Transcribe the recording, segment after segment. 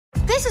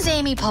This is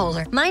Amy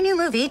Poehler. My new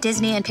movie,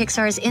 Disney and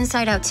Pixar's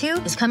Inside Out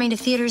 2, is coming to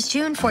theaters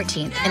June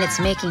 14th, and it's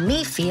making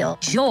me feel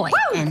joy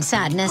and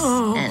sadness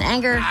and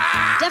anger,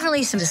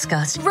 definitely some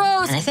disgust, and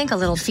I think a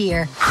little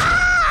fear.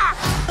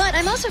 But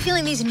I'm also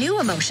feeling these new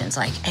emotions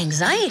like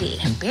anxiety,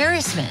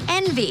 embarrassment,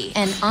 envy,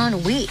 and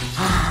ennui.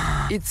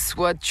 It's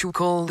what you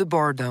call the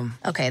boredom.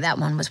 Okay, that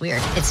one was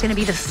weird. It's gonna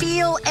be the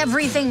feel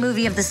everything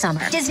movie of the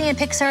summer. Disney and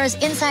Pixar's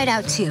Inside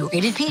Out 2,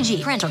 rated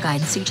PG, parental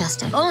guidance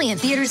suggested. Only in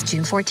theaters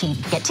June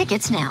 14th. Get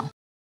tickets now.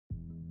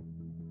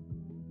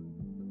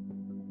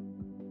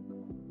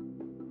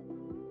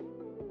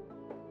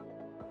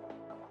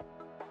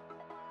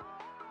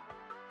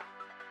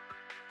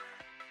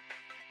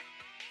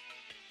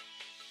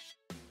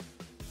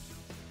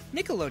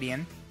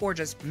 Nickelodeon, or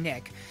just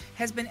Nick,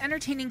 has been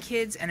entertaining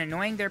kids and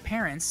annoying their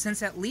parents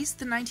since at least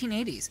the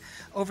 1980s.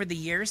 Over the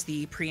years,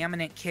 the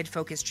preeminent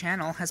kid-focused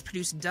channel has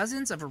produced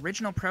dozens of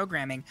original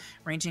programming,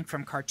 ranging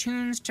from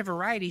cartoons to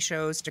variety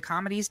shows to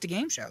comedies to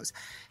game shows.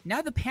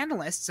 Now the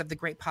panelists of the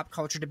great pop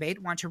culture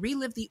debate want to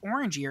relive the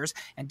orange years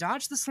and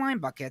dodge the slime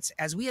buckets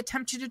as we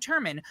attempt to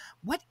determine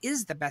what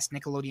is the best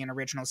Nickelodeon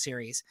original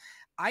series.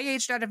 I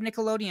aged out of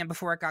Nickelodeon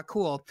before it got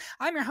cool.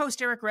 I'm your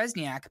host, Eric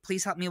Rezsnyak.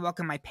 Please help me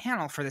welcome my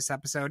panel for this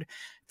episode.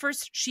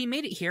 First, she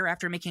made it here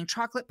after making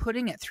chocolate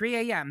pudding at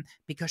 3 a.m.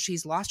 because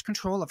she's lost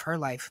control of her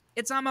life.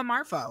 It's Amma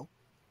Marfo.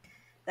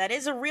 That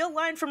is a real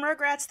line from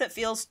Rugrats that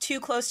feels too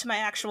close to my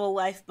actual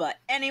life, but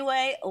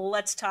anyway,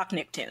 let's talk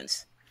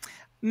Nicktoons.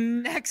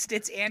 Next,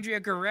 it's Andrea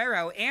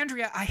Guerrero.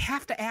 Andrea, I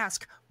have to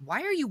ask,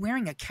 why are you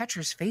wearing a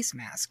catcher's face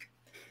mask?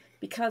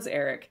 Because,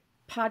 Eric,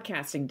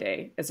 podcasting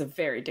day is a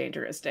very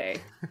dangerous day.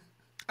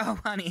 Oh,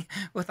 honey,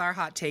 with our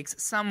hot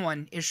takes,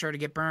 someone is sure to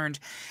get burned.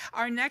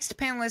 Our next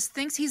panelist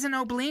thinks he's an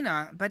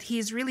oblina, but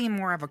he's really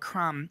more of a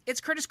crumb. It's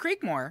Curtis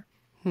Creekmore.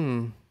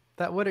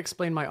 That would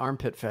explain my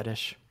armpit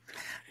fetish.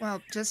 Well,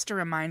 just a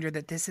reminder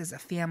that this is a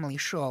family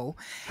show.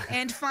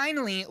 And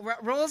finally,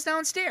 rolls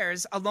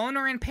downstairs, alone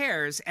or in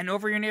pairs, and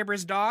over your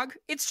neighbor's dog,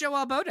 it's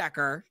Joelle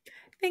Boedecker.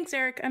 Thanks,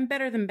 Eric. I'm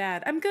better than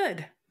bad. I'm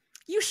good.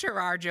 You sure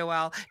are,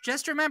 Joelle.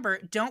 Just remember,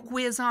 don't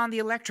whiz on the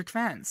electric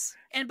fence.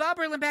 And Bob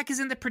Erlenbeck is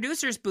in the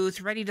producer's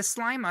booth, ready to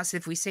slime us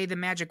if we say the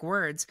magic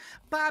words.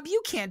 Bob,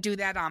 you can't do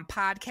that on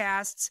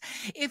podcasts.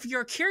 If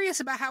you're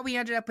curious about how we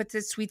ended up with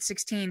this Sweet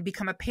 16,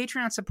 become a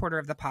Patreon supporter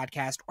of the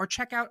podcast, or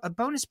check out a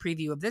bonus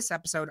preview of this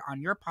episode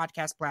on your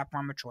podcast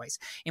platform of choice,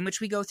 in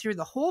which we go through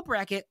the whole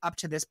bracket up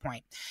to this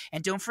point.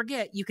 And don't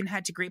forget, you can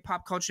head to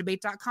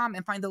greatpopculturedebate.com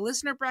and find the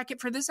listener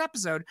bracket for this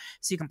episode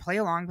so you can play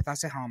along with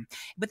us at home.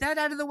 With that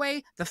out of the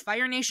way, the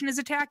Fire Nation is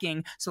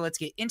attacking, so let's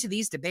get into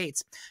these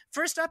debates.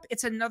 First up,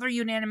 it's another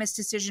unanimous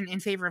decision in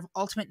favor of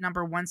ultimate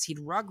number 1 seed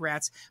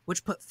Rugrats,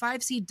 which put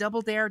 5 seed Double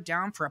Dare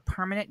down for a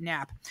permanent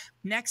nap.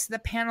 Next, the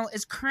panel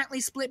is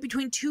currently split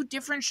between 2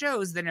 different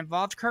shows that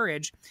involved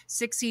courage: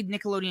 6 seed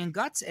Nickelodeon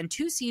Guts and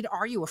 2 seed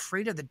Are You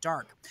Afraid of the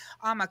Dark?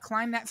 Amma,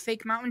 climb that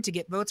fake mountain to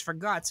get votes for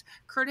Guts.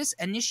 Curtis,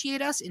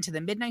 initiate us into the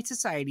Midnight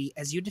Society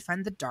as you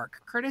defend the dark.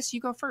 Curtis, you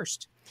go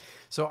first.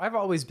 So I've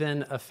always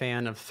been a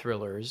fan of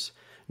thrillers.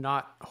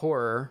 Not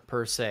horror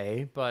per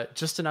se, but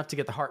just enough to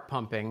get the heart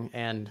pumping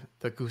and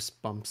the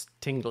goosebumps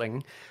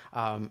tingling.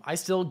 I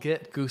still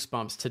get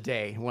goosebumps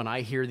today when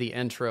I hear the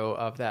intro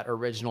of that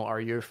original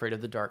Are You Afraid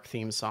of the Dark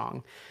theme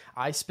song.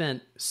 I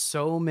spent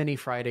so many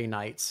Friday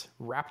nights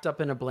wrapped up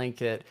in a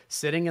blanket,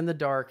 sitting in the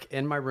dark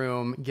in my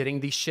room,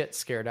 getting the shit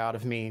scared out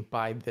of me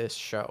by this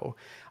show.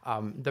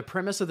 The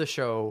premise of the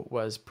show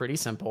was pretty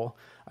simple.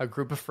 A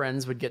group of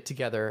friends would get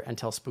together and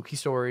tell spooky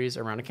stories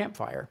around a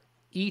campfire.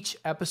 Each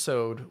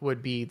episode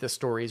would be the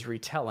story's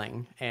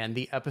retelling, and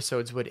the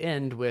episodes would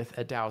end with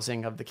a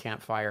dousing of the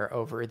campfire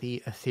over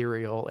the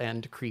ethereal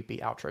and creepy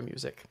outro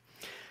music.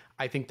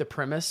 I think the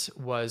premise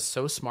was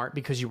so smart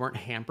because you weren't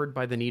hampered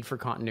by the need for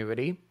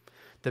continuity.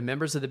 The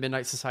members of the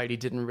Midnight Society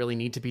didn't really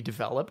need to be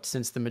developed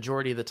since the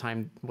majority of the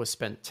time was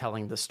spent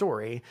telling the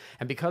story.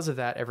 And because of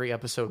that, every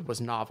episode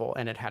was novel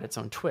and it had its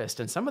own twist,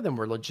 and some of them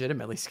were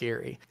legitimately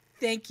scary.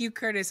 Thank you,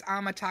 Curtis.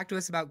 Amma, talk to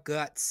us about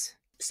Guts.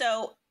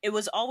 So it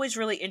was always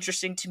really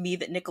interesting to me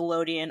that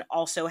Nickelodeon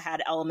also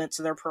had elements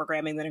of their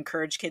programming that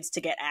encouraged kids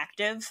to get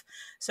active.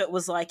 So it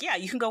was like, yeah,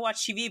 you can go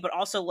watch TV, but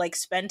also like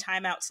spend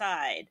time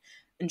outside,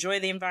 enjoy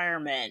the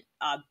environment,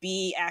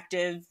 be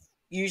active,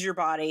 use your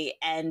body.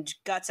 And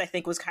Guts, I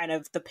think, was kind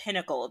of the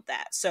pinnacle of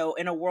that. So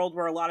in a world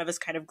where a lot of us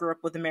kind of grew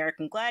up with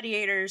American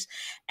Gladiators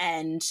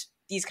and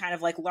these kind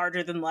of like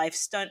larger than life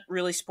stunt,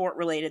 really sport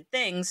related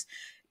things,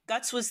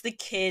 Guts was the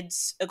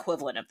kids'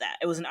 equivalent of that.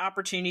 It was an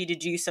opportunity to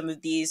do some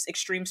of these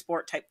extreme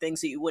sport type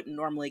things that you wouldn't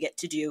normally get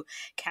to do,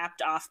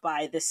 capped off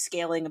by the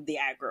scaling of the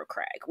aggro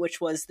crag,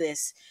 which was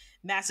this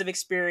massive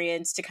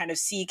experience to kind of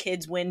see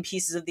kids win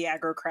pieces of the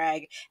aggro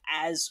crag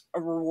as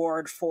a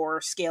reward for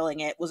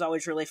scaling it. Was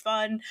always really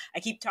fun. I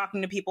keep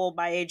talking to people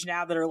my age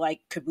now that are like,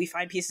 could we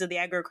find pieces of the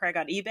aggro crag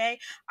on eBay?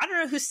 I don't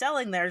know who's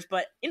selling theirs,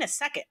 but in a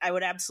second, I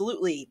would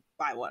absolutely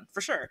buy one for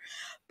sure.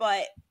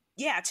 But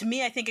yeah, to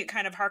me, I think it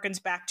kind of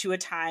harkens back to a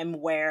time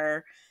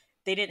where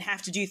they didn't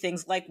have to do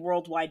things like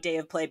Worldwide Day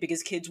of Play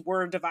because kids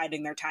were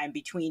dividing their time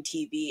between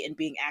TV and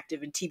being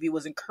active, and TV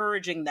was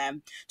encouraging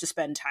them to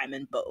spend time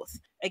in both.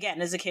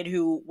 Again, as a kid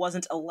who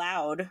wasn't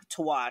allowed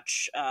to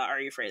watch Are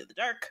You Afraid of the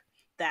Dark,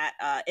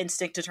 that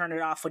instinct to turn it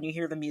off when you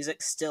hear the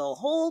music still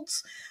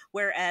holds.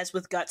 Whereas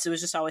with Guts, it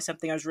was just always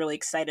something I was really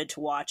excited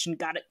to watch and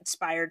got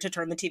inspired to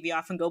turn the TV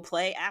off and go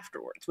play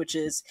afterwards,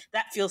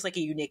 that feels like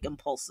a unique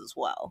impulse as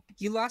well.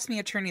 You lost me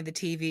at turning the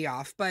TV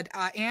off, but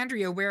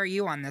Andrea, where are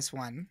you on this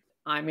one?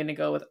 I'm going to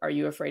go with Are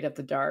You Afraid of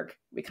the Dark?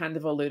 We kind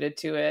of alluded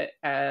to it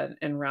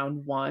in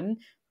round 1.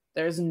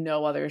 There's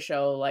no other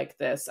show like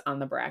this on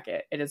the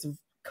bracket. It is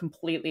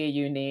completely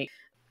unique.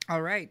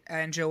 All right.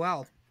 And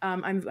Joelle?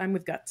 I'm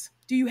with Guts.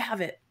 Do you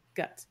have it,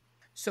 Guts?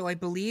 So I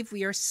believe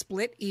we are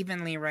split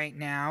evenly right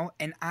now,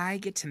 and I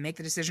get to make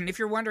the decision. If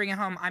you're wondering at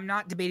home, I'm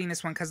not debating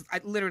this one because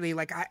I literally,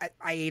 I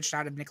aged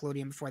out of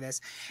Nickelodeon before this,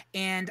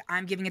 and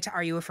I'm giving it to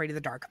Are You Afraid of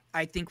the Dark?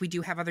 I think we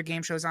do have other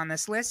game shows on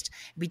this list.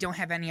 We don't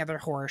have any other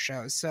horror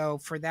shows, so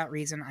for that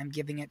reason, I'm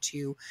giving it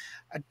to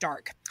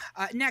Dark.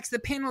 Next, the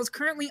panel is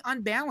currently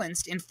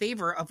unbalanced in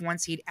favor of 1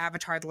 seed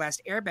Avatar: The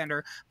Last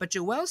Airbender, but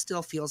Joelle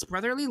still feels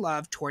brotherly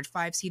love toward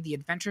 5 seed The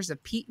Adventures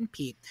of Pete and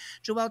Pete.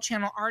 Joelle,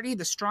 channel Artie,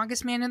 the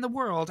strongest man in the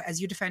world,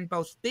 as you defend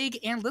both Big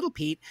and Little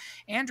Pete.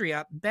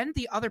 Andrea, bend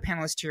the other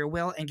panelists to your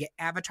will and get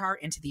Avatar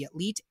into the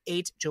Elite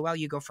 8. Joelle,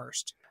 you go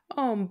first.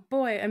 Oh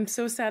boy, I'm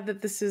so sad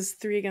that this is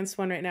 3 against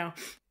 1 right now.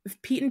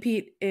 Pete and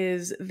Pete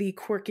is the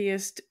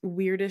quirkiest,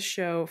 weirdest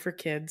show for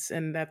kids,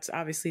 and that's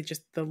obviously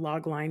just the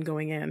log line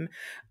going in.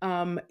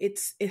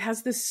 It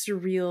has this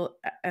surreal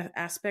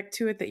aspect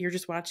to it that you're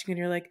just watching and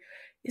you're like,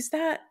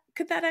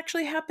 could that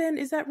actually happen?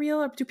 Is that real?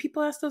 Or do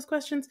people ask those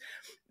questions?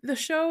 The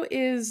show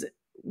is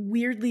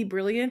weirdly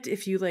brilliant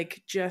if you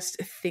just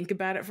think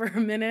about it for a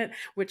minute,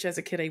 which as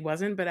a kid I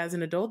wasn't, but as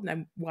an adult, and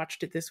I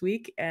watched it this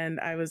week and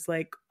I was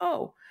like,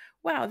 oh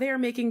wow, they are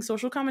making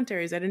social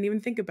commentaries I didn't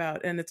even think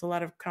about, and it's a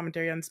lot of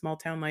commentary on small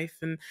town life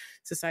and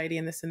society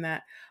and this and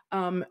that.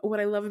 What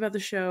I love about the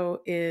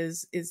show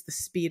is the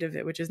speed of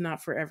it, which is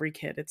not for every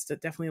kid. It's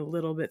definitely a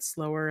little bit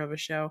slower of a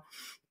show,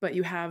 but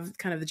you have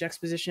kind of the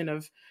juxtaposition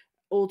of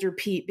older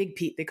Pete, Big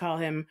Pete they call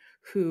him,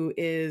 who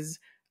is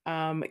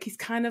he's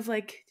kind of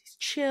he's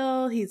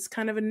chill, he's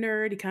kind of a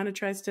nerd, he kind of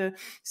tries to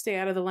stay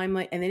out of the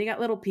limelight, and then you got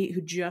little Pete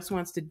who just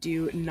wants to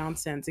do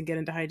nonsense and get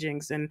into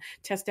hijinks and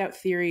test out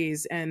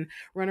theories and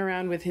run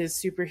around with his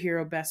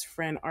superhero best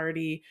friend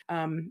Artie.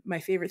 My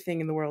favorite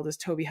thing in the world is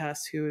Toby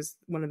Huss, who is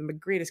one of the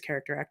greatest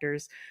character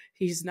actors.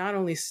 He's not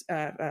only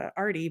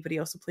Artie, but he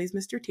also plays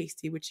Mr.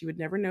 Tasty, which you would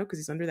never know because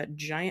he's under that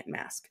giant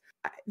mask.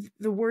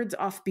 The words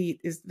offbeat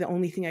is the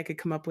only thing I could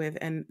come up with,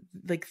 and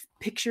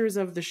pictures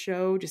of the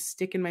show just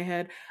stick in my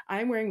head.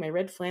 I'm wearing my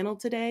red flannel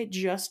today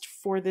just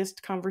for this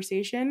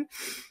conversation.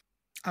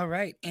 All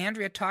right,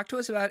 Andrea, talk to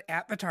us about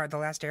Avatar: The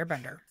Last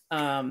Airbender.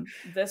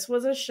 This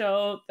was a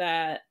show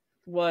that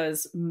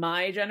was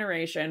my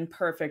generation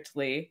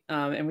perfectly,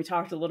 and we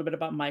talked a little bit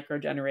about micro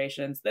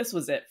generations. This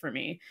was it for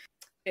me.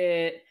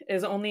 It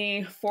is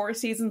only 4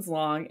 seasons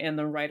long, and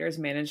the writers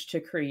managed to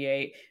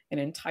create an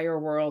entire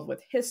world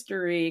with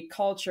history,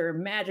 culture,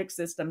 magic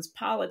systems,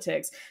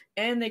 politics,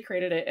 and they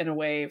created it in a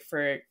way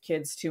for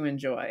kids to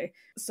enjoy.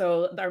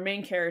 So our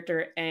main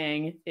character,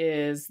 Aang,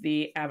 is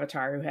the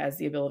avatar who has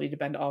the ability to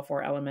bend all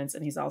 4 elements,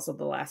 and he's also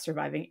the last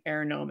surviving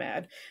air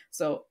nomad.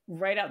 So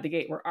right out the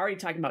gate, we're already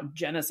talking about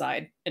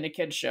genocide in a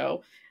kid's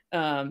show.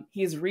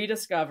 He's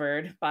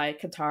rediscovered by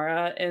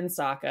Katara and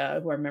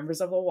Sokka, who are members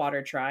of a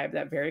water tribe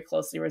that very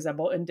closely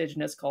resemble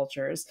indigenous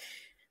cultures.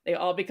 They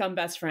all become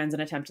best friends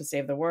and attempt to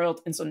save the world.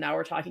 And so now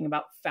we're talking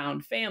about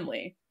found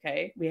family.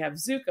 Okay. We have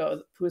Zuko,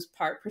 who's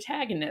part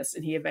protagonist,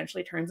 and he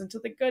eventually turns into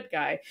the good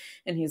guy.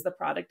 And he's the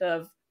product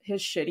of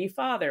his shitty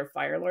father,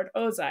 Fire Lord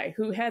Ozai,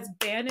 who has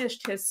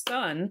banished his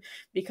son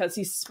because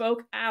he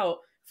spoke out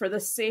for the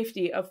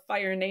safety of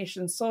Fire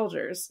Nation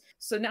soldiers.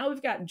 So now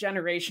we've got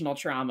generational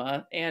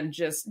trauma and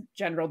just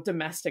general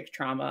domestic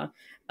trauma.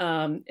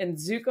 And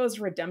Zuko's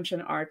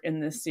redemption arc in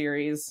this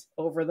series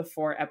over the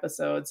 4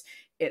 episodes,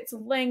 it's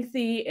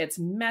lengthy, it's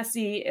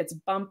messy, it's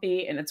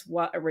bumpy, and it's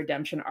what a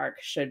redemption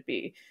arc should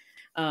be.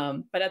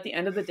 But at the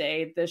end of the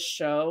day, this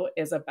show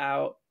is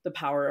about the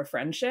power of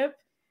friendship,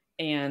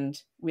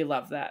 and we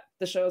love that.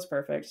 The show is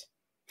perfect.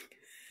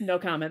 No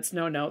comments,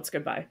 no notes,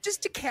 goodbye.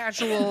 Just a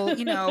casual,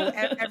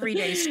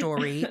 everyday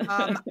story.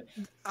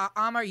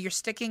 Amma, you're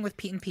sticking with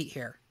Pete and Pete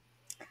here.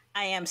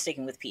 I am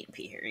sticking with Pete and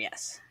Pete here,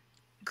 yes.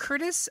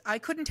 Curtis, I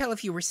couldn't tell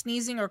if you were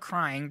sneezing or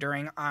crying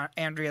during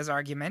Andrea's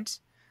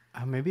argument.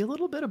 Maybe a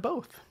little bit of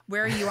both.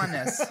 Where are you on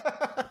this?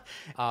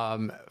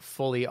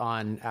 Fully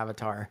on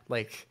Avatar.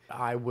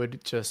 I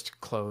would just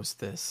close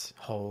this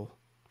whole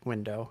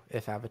window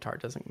if Avatar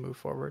doesn't move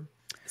forward.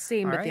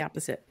 Same, but the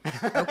opposite.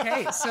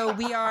 Okay, so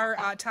we are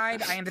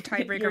tied. I am the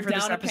tiebreaker for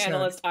this episode. You're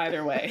down a panelist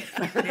either way.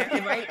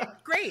 Yeah,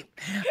 right? Great.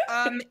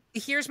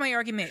 Here's my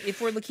argument.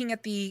 If we're looking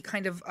at the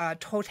kind of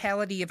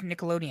totality of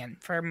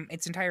Nickelodeon from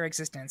its entire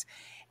existence,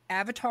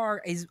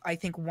 Avatar is, I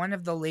think, one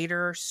of the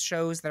later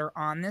shows that are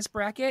on this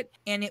bracket,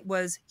 and it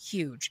was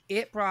huge.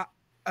 It brought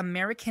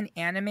American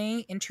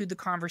anime into the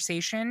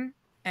conversation.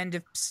 End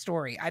of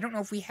story. I don't know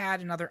if we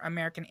had another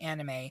American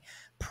anime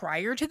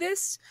prior to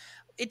this.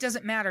 It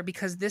doesn't matter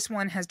because this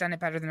one has done it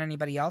better than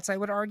anybody else, I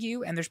would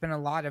argue, and there's been a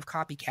lot of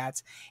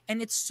copycats.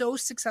 And it's so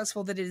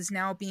successful that it is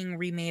now being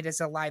remade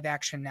as a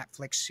live-action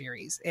Netflix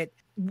series. It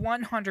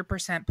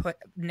 100% put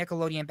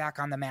Nickelodeon back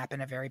on the map in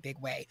a very big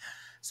way.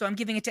 So I'm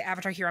giving it to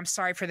Avatar here. I'm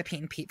sorry for the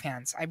Pete and Pete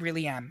fans. I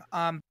really am.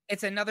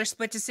 It's another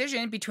split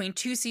decision between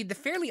 2-seed The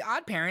Fairly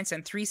Odd Parents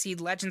and 3-seed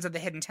Legends of the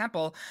Hidden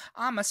Temple.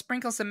 Amma,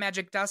 sprinkle some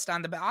magic dust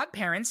on the Odd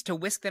Parents to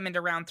whisk them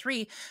into round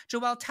 3.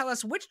 Joelle, tell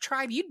us which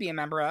tribe you'd be a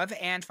member of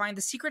and find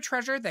the secret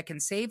treasure that can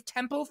save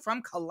Temple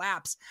from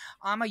collapse.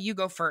 Amma, you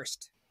go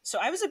first. So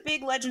I was a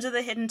big Legends of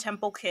the Hidden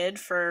Temple kid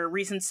for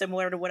reasons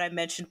similar to what I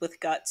mentioned with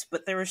Guts,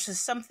 but there was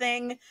just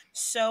something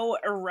so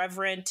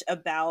irreverent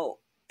about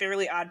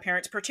Fairly Odd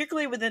Parents,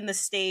 particularly within the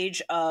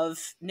stage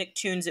of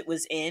Nicktoons it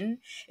was in.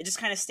 It just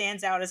kind of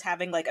stands out as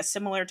having like a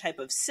similar type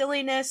of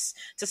silliness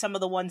to some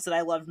of the ones that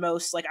I loved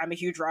most. Like I'm a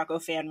huge Rocco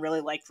fan,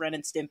 really liked Ren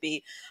and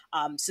Stimpy.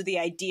 So the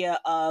idea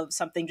of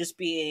something just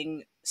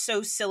being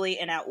so silly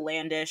and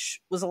outlandish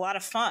was a lot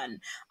of fun.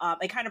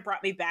 It kind of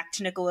brought me back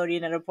to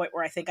Nickelodeon at a point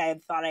where I think I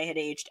had thought I had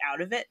aged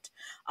out of it.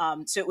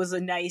 So it was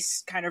a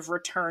nice kind of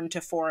return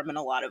to form in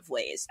a lot of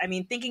ways. I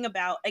mean, thinking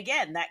about,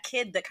 again, that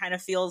kid that kind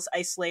of feels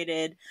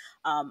isolated,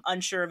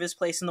 unsure of his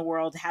place in the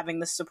world, having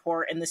the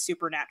support in the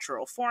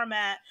supernatural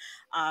format.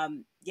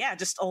 Yeah,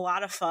 just a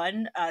lot of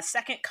fun.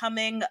 Second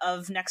coming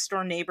of next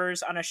door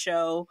neighbors on a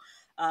show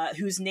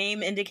whose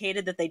name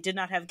indicated that they did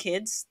not have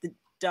kids.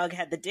 Doug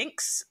had the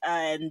Dinks,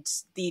 and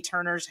the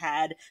Turners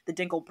had the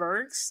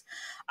Dinkelbergs.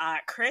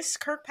 Chris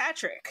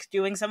Kirkpatrick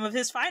doing some of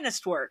his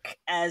finest work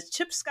as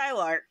Chip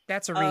Skylark.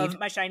 That's a read. Of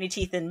My Shiny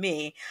Teeth and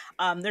Me.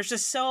 There's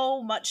just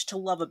so much to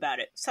love about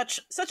it. Such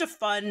a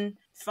fun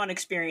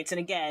experience, and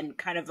again,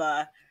 kind of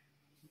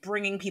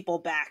bringing people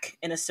back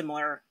in a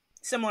similar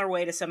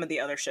way to some of the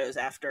other shows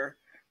after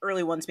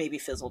early ones maybe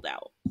fizzled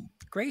out.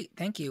 Great,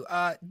 thank you.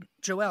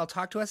 Joelle,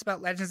 talk to us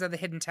about Legends of the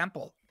Hidden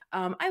Temple.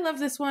 I love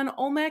this one.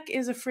 Olmec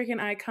is a freaking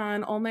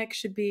icon. Olmec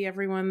should be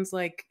everyone's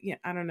I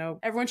don't know.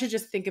 Everyone should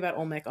just think about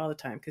Olmec all the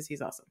time because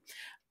he's awesome.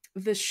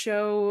 The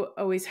show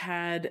always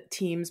had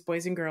teams,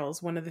 boys and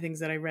girls. One of the things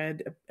that I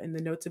read in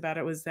the notes about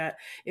it was that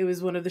it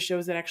was one of the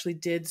shows that actually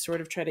did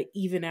sort of try to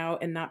even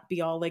out and not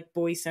be all like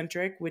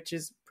boy-centric, which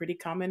is pretty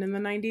common in the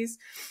 90s.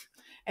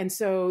 And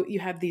so you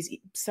have these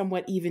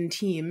somewhat even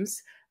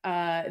teams.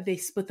 They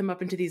split them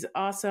up into these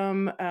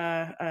awesome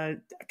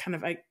kind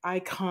of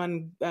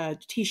icon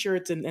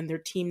t-shirts and their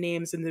team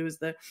names. And there was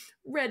the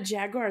red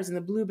Jaguars and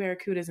the blue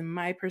Barracudas, and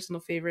my personal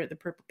favorite, the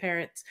purple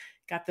Parrots,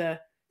 got the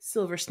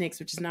silver Snakes,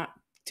 which is not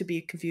to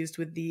be confused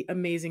with the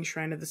amazing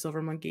Shrine of the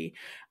Silver Monkey.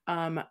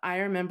 I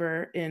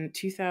remember in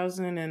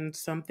 2000 and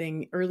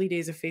something, early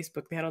days of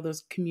Facebook, they had all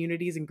those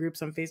communities and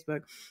groups on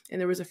Facebook. And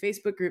there was a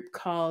Facebook group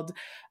called,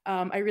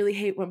 I really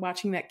hate when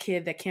watching that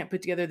kid that can't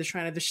put together the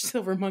Shrine of the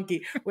Silver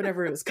Monkey,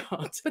 whatever it was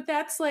called. But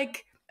that's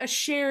like a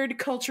shared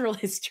cultural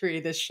history,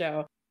 this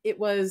show. It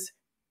was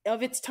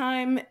of its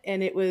time,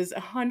 and it was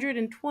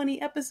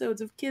 120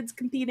 episodes of kids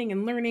competing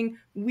and learning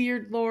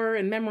weird lore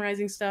and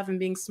memorizing stuff and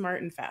being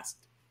smart and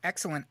fast.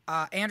 Excellent.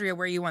 Andrea,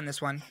 where are you on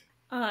this one?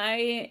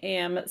 I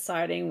am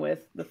siding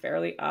with the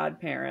Fairly Odd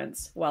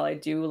Parents. While I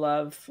do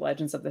love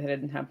Legends of the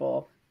Hidden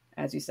Temple,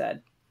 as you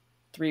said,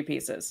 3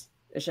 pieces.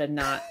 It should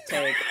not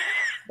take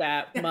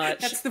that much.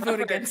 That's the vote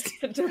against.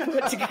 To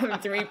put together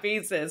 3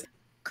 pieces.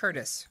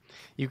 Curtis.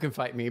 You can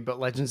fight me, but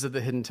Legends of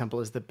the Hidden Temple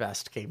is the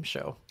best game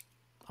show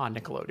on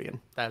Nickelodeon.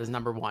 That is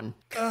number 1.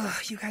 Ugh,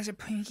 you guys are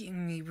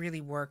making me really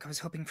work. I was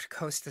hoping to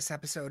coast this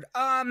episode.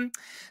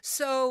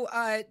 So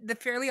the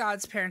Fairly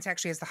Odds Parents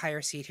actually has the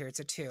higher seed here. It's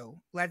a 2.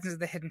 Legends of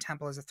the Hidden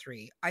Temple is a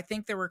 3. I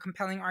think there were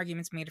compelling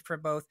arguments made for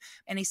both,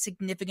 and a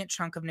significant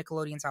chunk of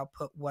Nickelodeon's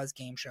output was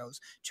game shows.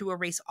 To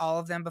erase all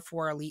of them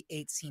before Elite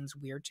 8 seems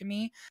weird to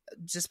me.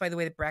 Just by the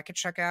way the bracket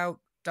shook out,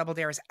 Double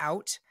Dare is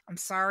out. I'm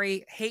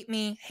sorry. Hate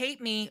me,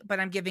 but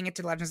I'm giving it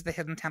to Legends of the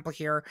Hidden Temple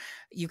here.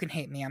 You can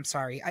hate me. I'm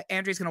sorry.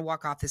 Andrea's going to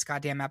walk off this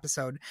goddamn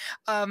episode.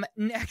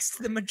 Next,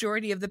 the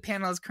majority of the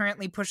panel is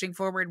currently pushing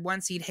forward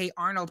 1 seed Hey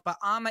Arnold, but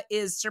Amma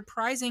is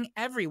surprising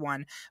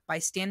everyone by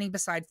standing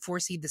beside 4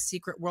 seed The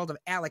Secret World of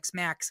Alex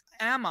Max.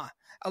 Amma,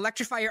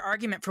 electrify your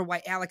argument for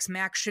why Alex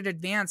Max should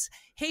advance.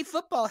 Hey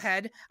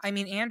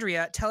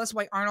Andrea, tell us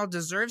why Arnold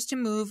deserves to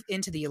move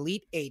into the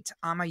Elite 8.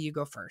 Amma, you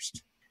go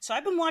first. So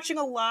I've been watching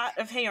a lot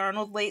of Hey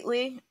Arnold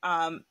lately.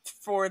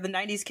 For the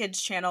 90s Kids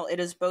channel, it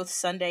is both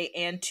Sunday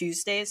and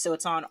Tuesday, so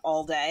it's on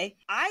all day.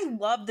 I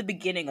love the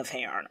beginning of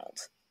Hey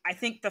Arnold. I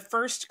think the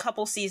first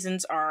couple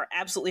seasons are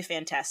absolutely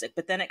fantastic,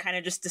 but then it kind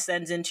of just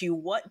descends into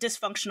what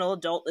dysfunctional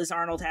adult is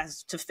Arnold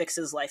has to fix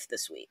his life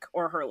this week,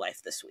 or her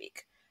life this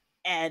week.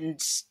 And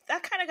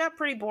that kind of got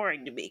pretty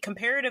boring to me.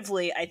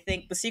 Comparatively, I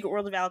think The Secret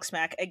World of Alex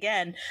Mack,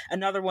 again,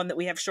 another one that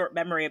we have short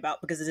memory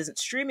about because it isn't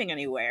streaming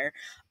anywhere,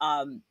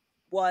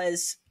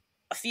 was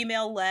a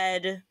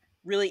female-led,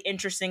 really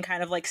interesting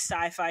kind of like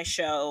sci-fi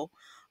show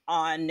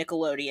on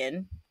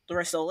Nickelodeon.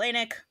 Larissa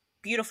Oleynik,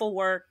 beautiful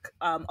work.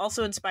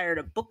 Also inspired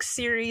a book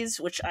series,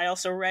 which I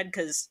also read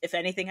because if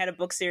anything had a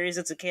book series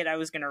as a kid, I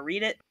was going to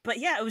read it. But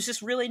yeah, it was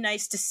just really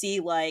nice to see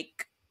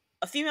like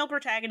a female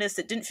protagonist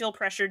that didn't feel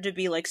pressured to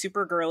be like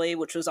super girly,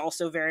 which was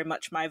also very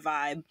much my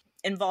vibe.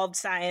 Involved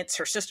science.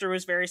 Her sister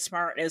was very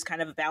smart. It was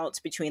kind of a balance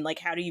between like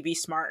how do you be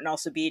smart and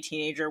also be a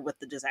teenager with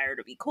the desire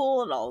to be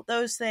cool and all of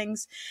those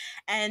things.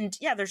 And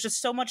yeah, there's just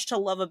so much to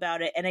love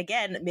about it. And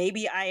again,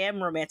 maybe I am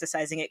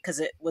romanticizing it because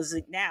it was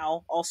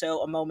now also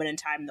a moment in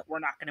time that we're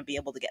not going to be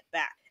able to get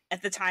back.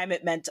 At the time,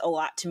 it meant a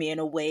lot to me in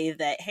a way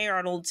that Hey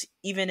Arnold,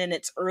 even in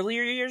its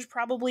earlier years,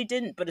 probably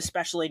didn't, but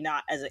especially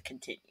not as it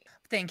continued.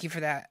 Thank you for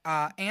that.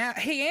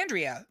 Hey,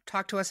 Andrea,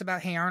 talk to us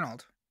about Hey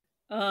Arnold.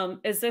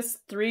 Is this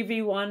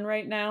 3v1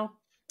 right now?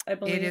 I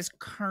believe it is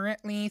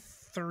currently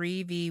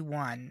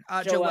 3v1.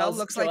 Joelle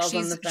looks like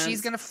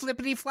she's gonna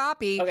flippity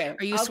floppy. Okay,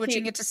 are you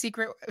switching it to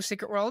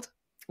Secret World?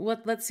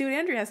 Let's see what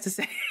Andrea has to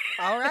say.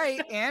 All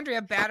right,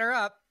 Andrea, batter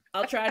up.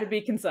 I'll try to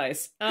be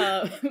concise.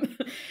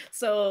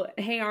 So,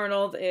 Hey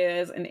Arnold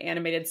is an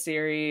animated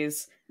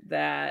series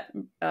that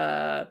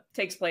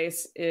takes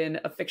place in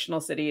a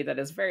fictional city that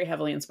is very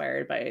heavily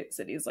inspired by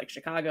cities like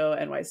Chicago,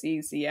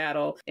 NYC,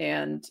 Seattle,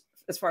 and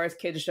as far as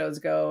kids shows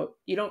go,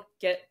 you don't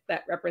get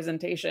that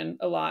representation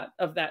a lot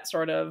of that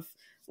sort of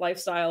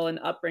lifestyle and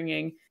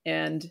upbringing.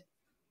 And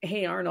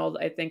Hey Arnold,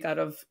 I think out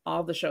of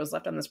all the shows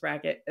left on this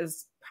bracket,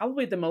 is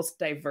probably the most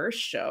diverse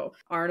show.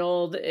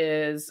 Arnold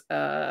is,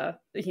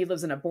 he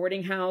lives in a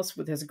boarding house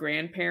with his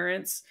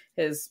grandparents.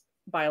 His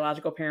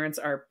biological parents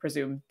are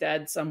presumed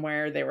dead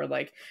somewhere. They were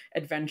like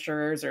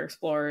adventurers or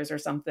explorers or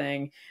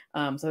something.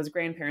 So his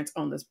grandparents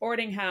own this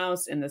boarding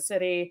house in the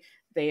city.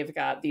 They've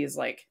got these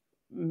like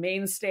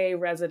mainstay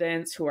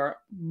residents who are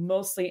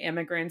mostly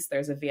immigrants.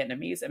 There's a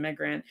Vietnamese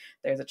immigrant.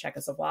 There's a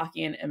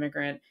Czechoslovakian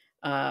immigrant.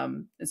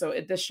 And so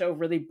this show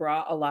really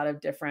brought a lot of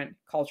different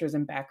cultures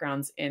and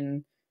backgrounds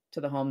into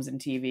the homes and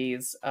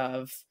TVs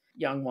of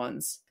young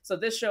ones. So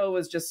this show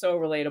was just so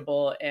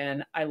relatable,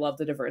 and I love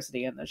the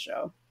diversity in this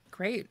show.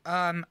 Great.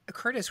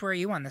 Curtis, where are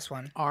you on this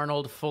one?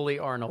 Arnold, fully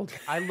Arnold.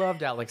 I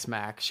loved Alex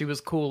Mack. She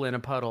was cool in a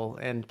puddle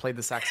and played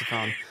the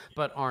saxophone,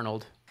 but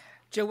Arnold.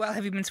 Joelle,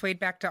 have you been swayed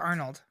back to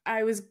Arnold?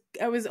 I was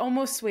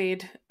almost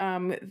swayed.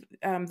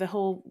 The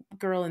whole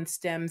girl in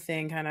STEM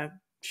thing kind of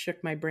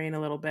shook my brain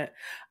a little bit.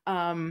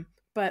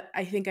 But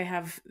I think I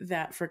have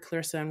that for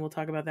Clarissa, and we'll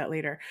talk about that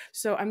later.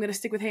 So I'm going to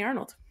stick with Hey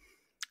Arnold.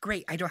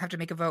 Great. I don't have to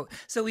make a vote.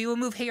 So we will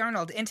move Hey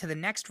Arnold into the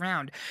next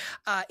round.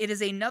 It is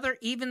another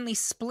evenly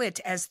split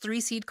as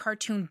 3-seed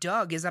cartoon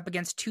Doug is up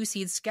against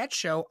 2-seed sketch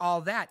show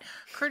All That.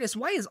 Curtis,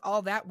 why is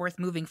All That worth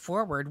moving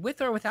forward with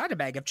or without a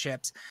bag of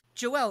chips?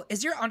 Joelle,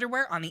 is your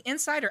underwear on the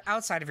inside or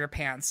outside of your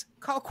pants?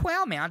 Call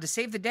Quailman to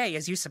save the day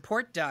as you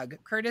support Doug.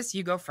 Curtis,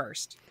 you go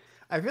first.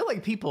 I feel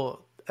like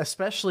people,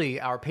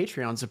 especially our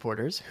Patreon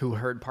supporters who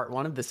heard part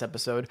 1 of this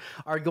episode,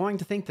 are going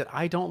to think that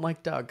I don't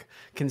like Doug,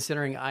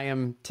 considering I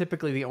am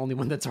typically the only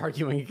one that's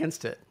arguing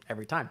against it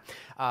every time.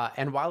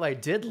 And while I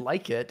did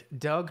like it,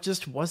 Doug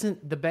just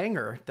wasn't the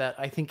banger that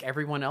I think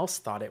everyone else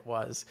thought it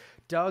was.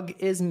 Doug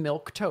is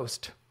milk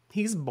toast.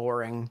 He's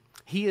boring.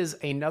 He is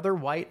another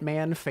white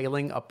man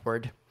failing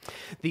upward.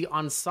 The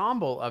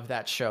ensemble of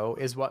that show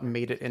is what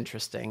made it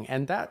interesting,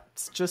 and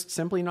that's just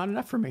simply not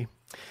enough for me.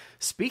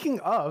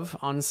 Speaking of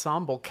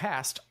ensemble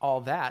cast,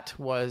 All That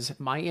was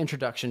my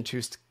introduction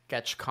to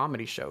sketch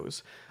comedy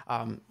shows.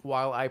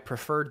 While I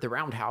preferred the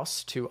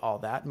Roundhouse to All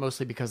That,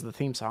 mostly because of the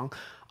theme song,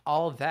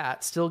 All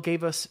That still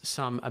gave us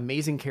some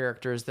amazing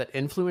characters that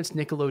influenced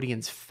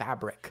Nickelodeon's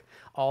fabric.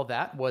 All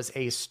That was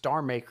a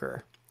star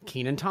maker.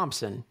 Kenan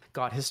Thompson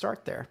got his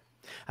start there.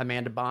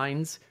 Amanda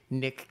Bynes,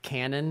 Nick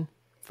Cannon,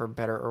 for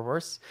better or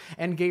worse,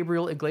 and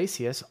Gabriel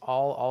Iglesias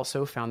all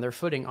also found their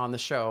footing on the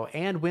show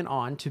and went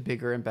on to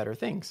bigger and better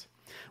things.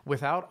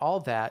 Without All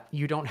That,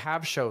 you don't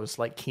have shows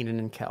like Kenan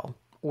and Kel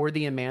or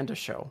The Amanda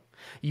Show.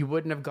 You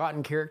wouldn't have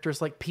gotten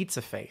characters like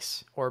Pizza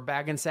Face or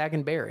Bag and Sag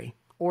and Barry,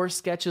 or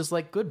sketches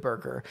like Good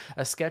Burger,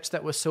 a sketch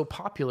that was so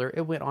popular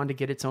it went on to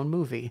get its own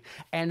movie.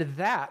 And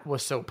that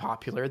was so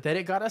popular that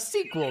it got a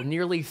sequel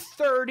nearly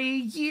 30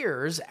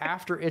 years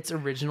after its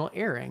original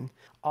airing.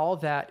 All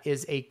That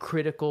is a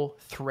critical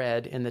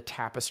thread in the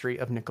tapestry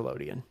of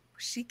Nickelodeon.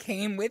 She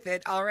came with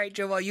it. All right,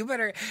 Joelle,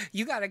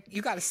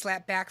 you gotta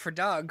slap back for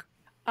Doug.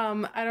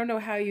 I don't know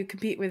how you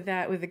compete with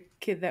that with a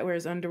kid that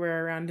wears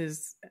underwear around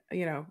his,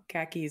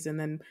 khakis and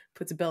then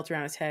puts a belt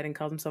around his head and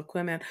calls himself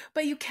Quimman.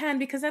 But you can,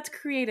 because that's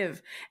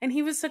creative. And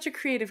he was such a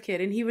creative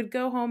kid. And he would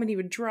go home and he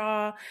would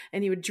draw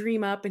and he would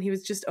dream up, and he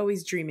was just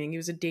always dreaming. He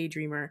was a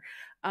daydreamer.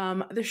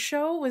 The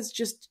show was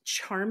just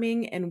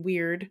charming and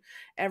weird.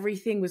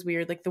 Everything was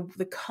weird. Like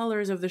the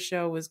colors of the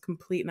show was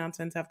complete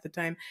nonsense half the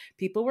time.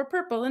 People were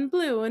purple and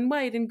blue and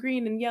white and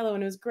green and yellow,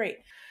 and it was great.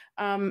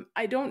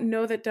 I don't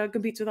know that Doug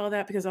competes with All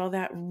That, because All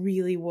That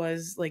really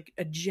was like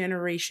a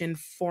generation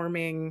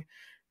forming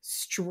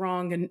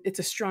strong, and it's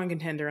a strong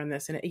contender on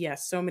this. And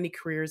so many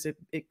careers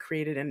it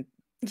created. And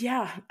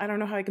yeah, I don't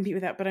know how I compete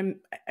with that, but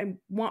I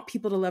want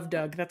people to love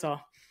Doug. That's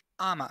all.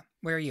 Amma,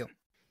 where are you?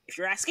 If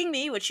you're asking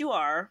me, which you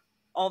are,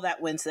 All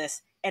That wins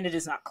this and it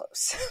is not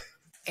close.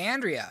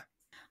 Andrea.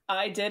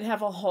 I did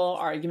have a whole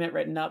argument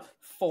written up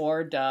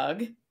for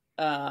Doug.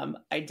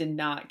 I did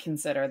not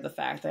consider the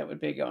fact that it would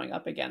be going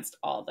up against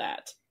all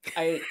that.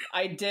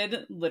 I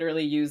did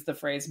literally use the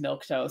phrase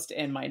milquetoast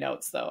in my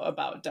notes, though,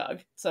 about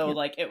Doug. So,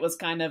 like, it was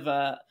kind of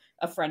a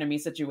frenemy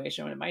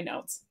situation in my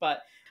notes.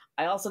 But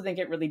I also think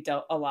it really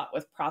dealt a lot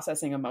with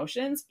processing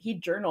emotions. He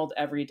journaled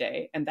every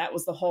day, and that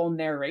was the whole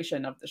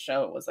narration of the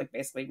show. It was, like,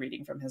 basically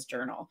reading from his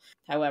journal.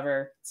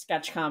 However,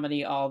 sketch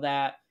comedy, all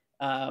that,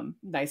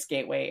 nice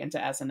gateway into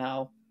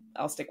SNL.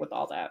 I'll stick with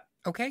all that.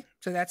 Okay,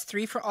 so that's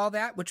 3 for all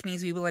that, which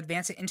means we will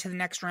advance it into the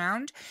next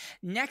round.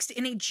 Next,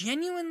 in a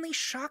genuinely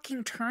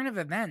shocking turn of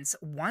events,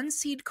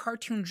 1-seed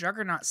cartoon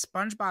juggernaut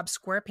SpongeBob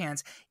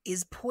SquarePants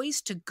is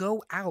poised to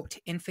go out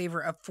in favor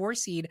of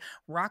 4-seed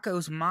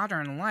Rocko's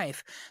Modern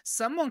Life.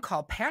 Someone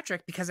call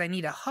Patrick because I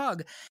need a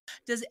hug.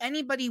 Does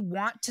anybody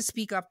want to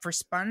speak up for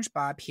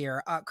SpongeBob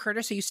here?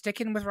 Curtis, are you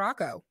sticking with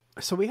Rocko?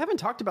 So we haven't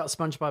talked about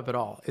SpongeBob at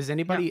all. Is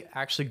anybody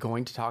actually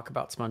going to talk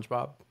about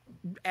SpongeBob?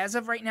 As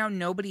of right now,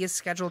 nobody is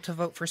scheduled to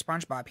vote for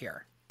SpongeBob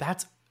here.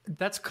 That's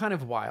kind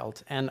of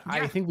wild. And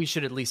I think we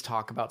should at least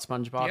talk about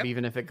SpongeBob,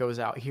 even if it goes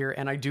out here.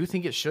 And I do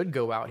think it should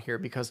go out here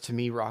because to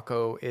me,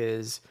 Rocko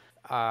is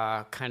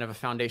kind of a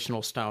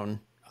foundational stone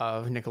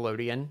of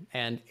Nickelodeon.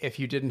 And if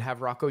you didn't have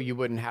Rocko, you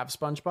wouldn't have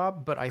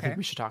SpongeBob. But I think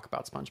we should talk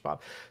about SpongeBob.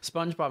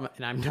 SpongeBob,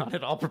 and I'm not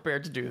at all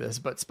prepared to do this,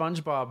 but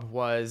SpongeBob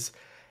was,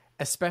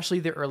 especially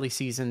the early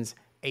seasons,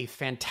 a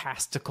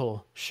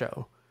fantastical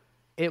show.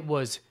 It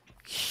was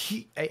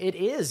it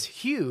is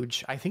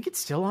huge. I think it's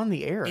still on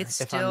the air. It's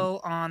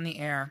still on the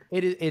air.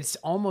 It's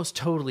almost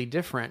totally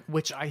different,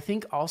 which I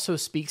think also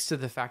speaks to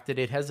the fact that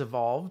it has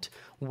evolved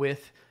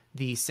with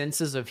the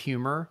senses of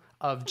humor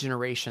of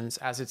generations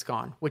as it's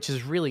gone, which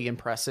is really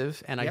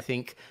impressive. And I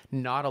think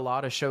not a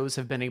lot of shows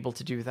have been able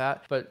to do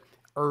that. But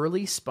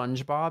early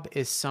SpongeBob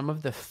is some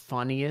of the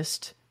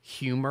funniest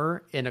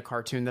humor in a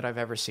cartoon that I've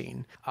ever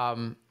seen.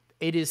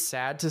 It is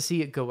sad to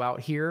see it go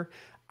out here.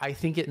 I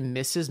think it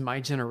misses my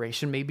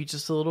generation maybe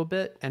just a little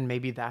bit, and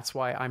maybe that's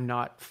why I'm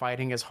not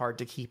fighting as hard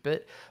to keep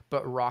it.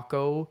 But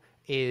Rocko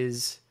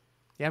is,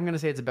 I'm going to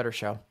say it's a better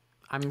show.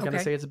 I'm going to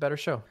say it's a better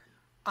show.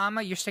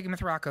 Amma, you're sticking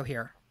with Rocko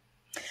here.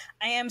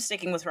 I am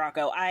sticking with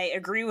Rocko. I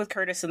agree with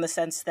Curtis in the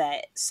sense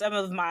that some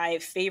of my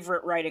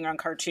favorite writing on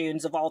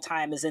cartoons of all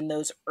time is in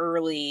those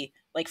early,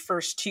 like,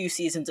 first 2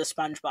 seasons of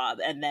SpongeBob.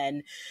 And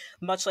then,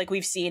 much like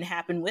we've seen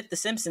happen with The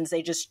Simpsons,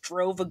 they just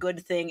drove a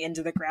good thing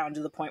into the ground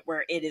to the point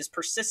where it is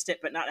persistent,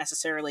 but not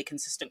necessarily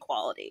consistent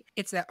quality.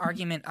 It's that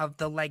argument of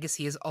the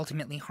legacy is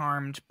ultimately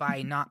harmed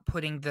by not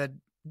putting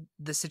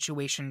the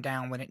situation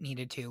down when it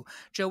needed to.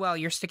 Joelle,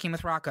 you're sticking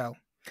with Rocko.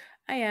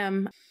 I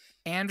am.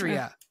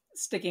 Andrea.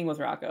 Sticking with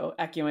Rocko,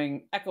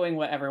 echoing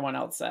what everyone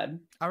else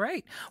said. All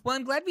right. Well,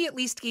 I'm glad we at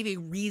least gave a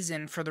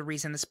reason for the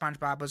reason the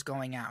SpongeBob was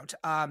going out.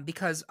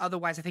 Because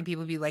otherwise, I think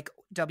people would be like,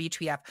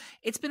 WTF.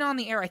 It's been on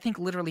the air, I think,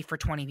 literally for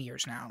 20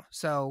 years now.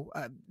 So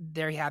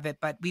there you have it.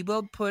 But we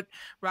will put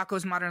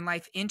Rocko's Modern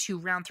Life into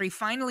round 3.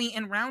 Finally,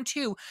 in round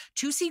 2,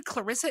 2-seed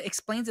Clarissa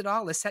Explains It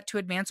All is set to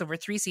advance over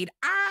 3-seed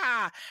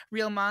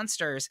Real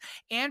Monsters.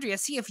 Andrea,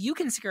 see if you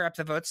can scare up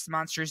the votes the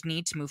monsters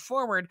need to move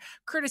forward.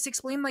 Curtis,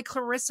 explain why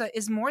Clarissa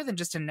is more than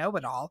just a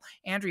know-it-all.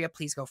 Andrea,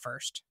 please go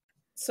first.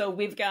 So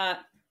we've got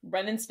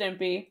Ren and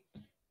Stimpy,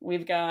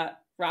 we've got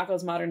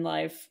Rocko's Modern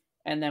Life,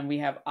 and then we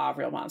have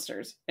Real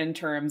Monsters in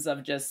terms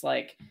of just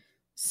like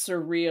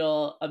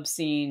surreal,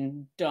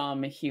 obscene,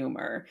 dumb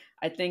humor.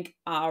 I think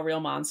Real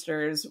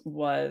Monsters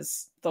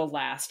was the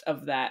last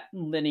of that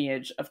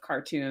lineage of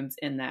cartoons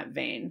in that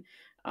vein.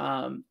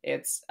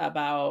 It's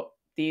about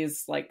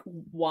these like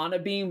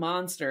wannabe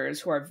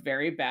monsters who are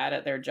very bad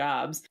at their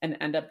jobs and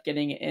end up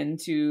getting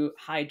into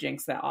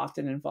hijinks that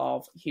often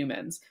involve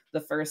humans.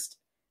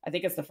 I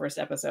think it's the first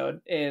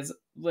episode, is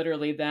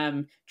literally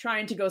them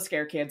trying to go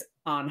scare kids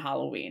on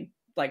Halloween.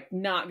 Like,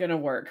 not gonna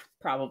work,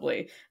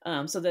 probably.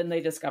 So then they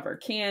discover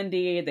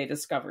candy, they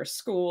discover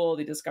school,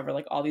 they discover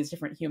like all these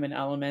different human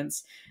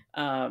elements.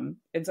 And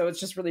so it's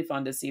just really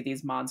fun to see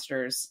these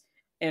monsters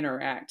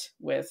interact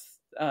with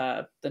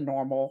the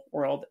normal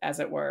world, as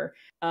it were.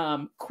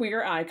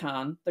 Queer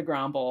icon, the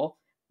Grumble.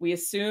 We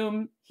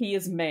assume he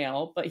is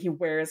male, but he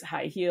wears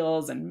high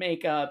heels and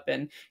makeup,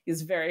 and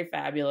he's very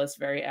fabulous,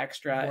 very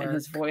extra, and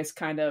his voice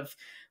kind of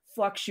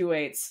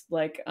fluctuates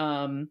like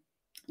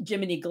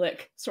Jiminy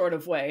Glick sort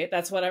of way.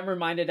 That's what I'm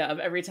reminded of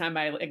every time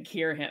I like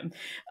hear him.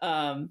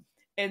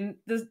 And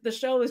the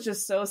show is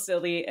just so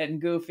silly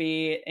and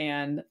goofy,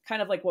 and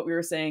kind of like what we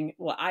were saying,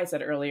 what I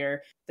said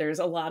earlier, there's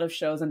a lot of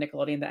shows on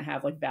Nickelodeon that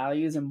have like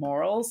values and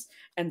morals,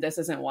 and this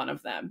isn't one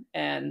of them.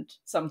 And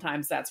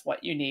sometimes that's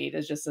what you need,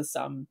 is just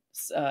some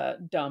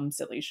dumb,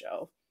 silly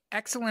show.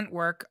 Excellent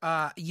work.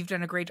 You've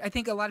done a great... I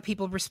think a lot of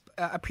people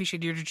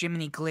appreciate your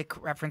Jiminy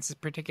Glick reference in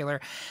particular.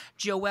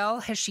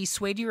 Joelle, has she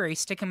swayed you, or are you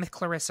sticking with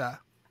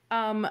Clarissa?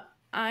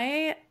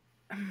 I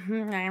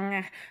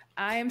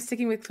am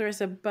sticking with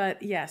Clarissa,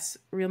 but yes,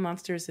 Real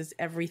Monsters is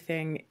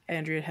everything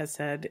Andrea has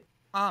said.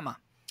 Amma.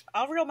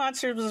 All Real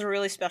Monsters was a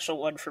really special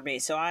one for me,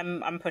 so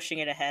I'm pushing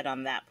it ahead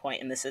on that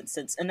point in this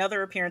instance.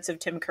 Another appearance of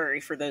Tim Curry,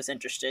 for those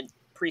interested,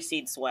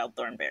 precedes Wild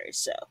Thornberrys.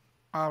 So,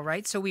 all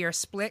right, so we are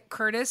split.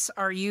 Curtis,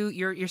 are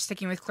you're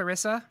sticking with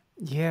Clarissa?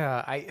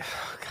 Yeah,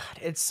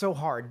 God, it's so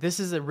hard. This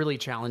is a really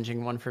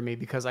challenging one for me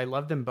because I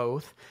love them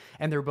both,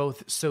 and they're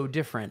both so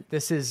different.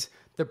 This is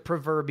the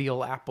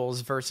proverbial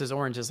apples versus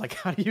oranges. Like,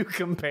 how do you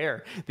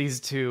compare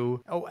these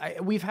two?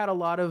 We've had a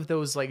lot of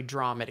those like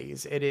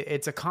dramedies.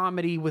 It's a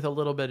comedy with a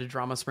little bit of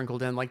drama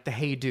sprinkled in, like the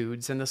Hey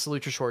Dudes and the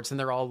Salute Your Shorts, and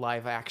they're all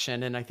live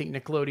action. And I think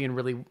Nickelodeon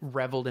really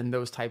reveled in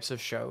those types of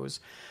shows.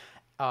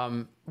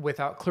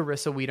 Without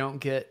Clarissa, we don't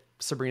get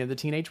Sabrina the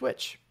Teenage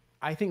Witch.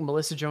 I think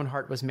Melissa Joan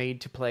Hart was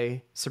made to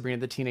play Sabrina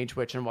the Teenage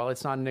Witch, and while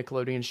it's not a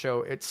Nickelodeon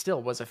show, it still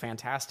was a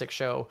fantastic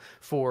show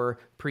for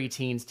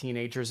preteens,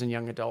 teenagers, and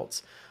young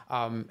adults.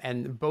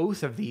 And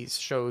both of these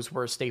shows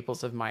were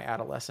staples of my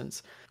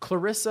adolescence.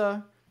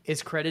 Clarissa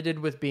is credited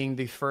with being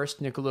the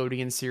first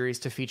Nickelodeon series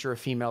to feature a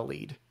female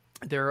lead.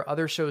 There are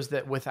other shows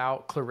that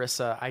without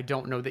Clarissa, I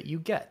don't know that you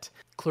get.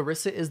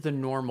 Clarissa is the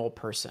normal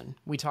person.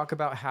 We talk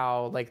about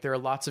how like there are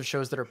lots of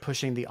shows that are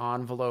pushing the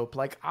envelope,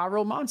 like Our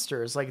Real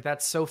Monsters. Like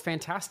that's so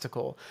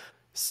fantastical.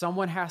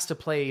 Someone has to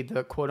play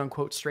the quote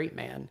unquote straight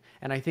man.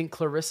 And I think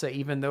Clarissa,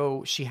 even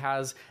though she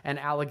has an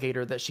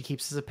alligator that she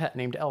keeps as a pet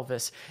named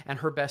Elvis, and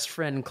her best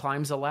friend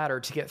climbs a ladder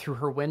to get through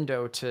her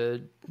window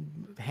to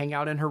hang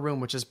out in her room,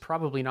 which is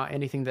probably not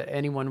anything that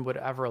anyone would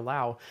ever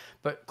allow.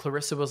 But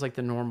Clarissa was like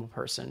the normal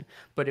person,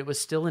 but it was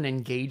still an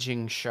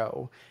engaging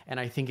show. And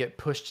I think it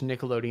pushed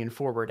Nickelodeon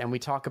forward. And we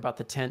talk about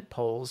the tent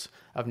poles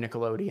of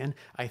Nickelodeon.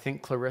 I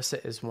think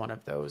Clarissa is one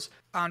of those.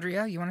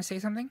 Andrea, you want to say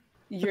something?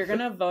 You're going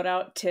to vote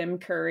out Tim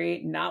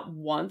Curry not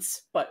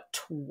once, but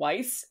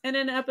twice in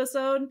an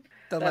episode?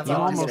 That's You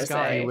all I'm almost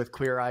gonna got say. me with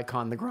Queer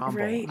Icon, the Grumble.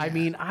 Right. I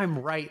mean, I'm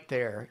right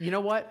there. You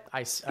know what?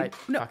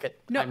 Fuck it.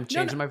 I'm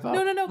changing my vote.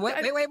 No.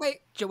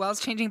 Wait.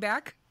 Joelle's changing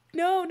back?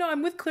 No,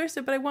 I'm with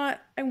Clarissa, but I want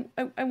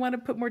to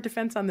put more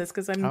defense on this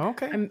because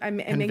I'm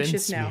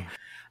anxious now. Me.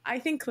 I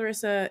think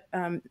Clarissa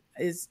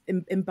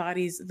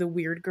embodies the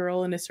weird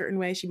girl in a certain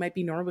way. She might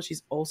be normal, but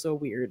she's also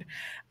weird.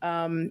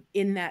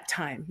 In that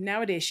time,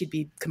 nowadays she'd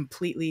be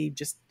completely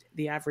just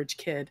the average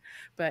kid.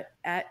 But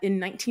in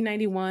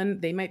 1991,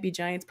 They Might Be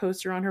Giants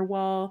poster on her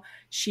wall.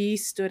 She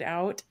stood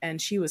out,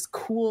 and she was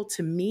cool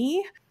to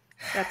me.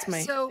 That's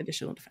my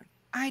additional defense.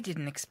 I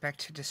didn't expect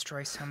to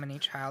destroy so many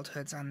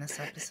childhoods on this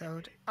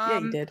episode. Yeah,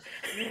 you did.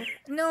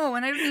 No,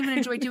 and I didn't even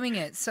enjoy doing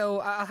it. So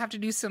I'll have to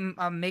do some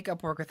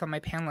makeup work with all my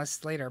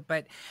panelists later.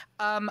 But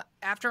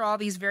after all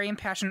these very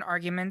impassioned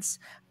arguments,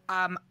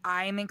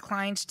 I'm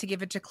inclined to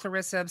give it to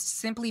Clarissa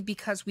simply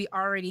because we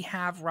already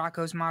have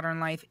Rocco's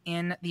Modern Life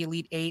in the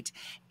Elite Eight.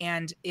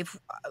 And if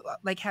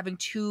like having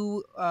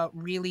two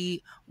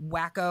really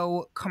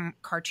wacko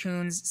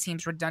cartoons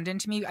seems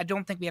redundant to me, I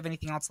don't think we have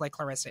anything else like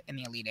Clarissa in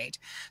the Elite Eight.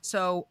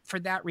 So for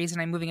that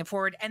reason, I'm moving it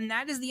forward. And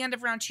that is the end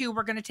of round 2.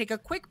 We're going to take a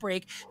quick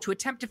break to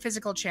attempt a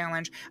physical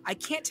challenge. I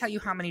can't tell you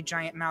how many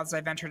giant mouths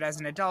I've entered as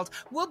an adult.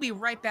 We'll be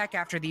right back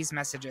after these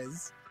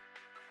messages.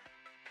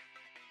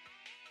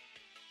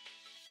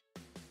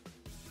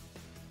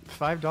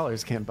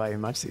 $5 can't buy you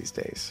much these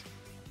days.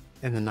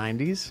 In the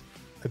 90s,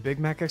 a Big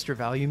Mac Extra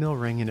Value meal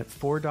rang in at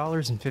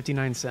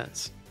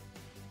 $4.59.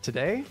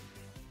 Today,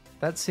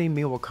 that same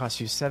meal will cost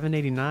you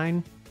 $7.89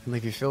 and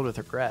leave you filled with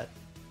regret.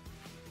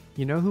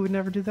 You know who would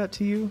never do that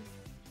to you?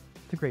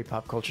 The Great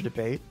Pop Culture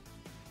Debate.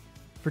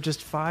 For just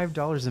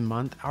 $5 a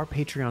month, our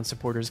Patreon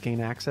supporters gain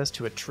access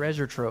to a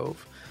treasure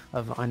trove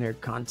of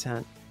unaired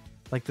content,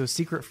 like those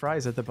secret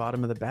fries at the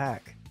bottom of the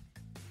bag.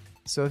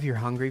 So if you're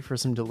hungry for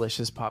some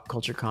delicious pop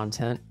culture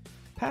content,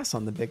 pass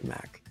on the Big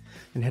Mac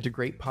and head to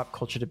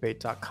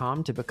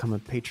greatpopculturedebate.com to become a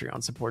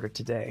Patreon supporter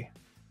today.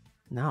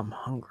 Now I'm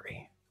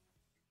hungry.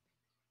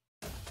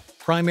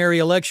 Primary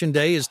Election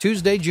Day is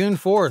Tuesday, June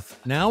 4th.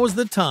 Now is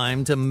the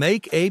time to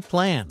make a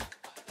plan.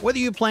 Whether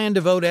you plan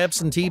to vote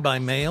absentee by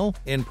mail,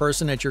 in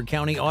person at your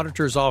county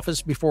auditor's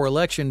office before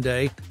Election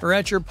Day, or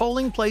at your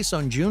polling place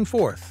on June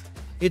 4th,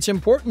 it's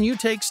important you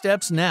take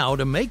steps now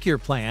to make your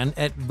plan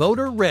at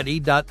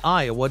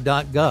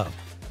voterready.iowa.gov.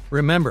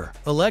 Remember,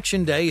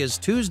 Election Day is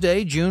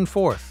Tuesday, June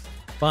 4th.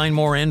 Find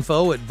more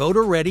info at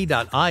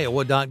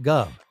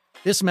voterready.iowa.gov.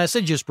 This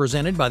message is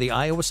presented by the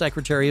Iowa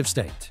Secretary of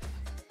State.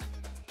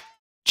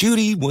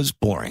 Judy was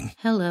boring.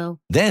 Hello.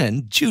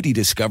 Then Judy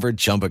discovered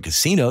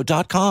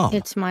ChumbaCasino.com.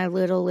 It's my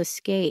little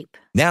escape.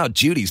 Now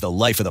Judy's the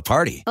life of the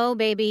party. Oh,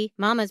 baby,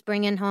 mama's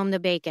bringing home the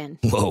bacon.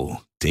 Whoa,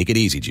 take it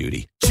easy,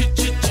 Judy.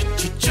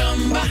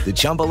 The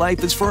Chumba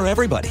life is for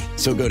everybody.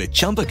 So go to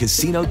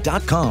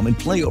ChumbaCasino.com and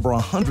play over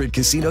 100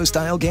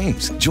 casino-style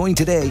games. Join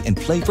today and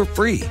play for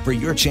free for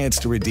your chance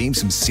to redeem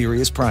some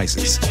serious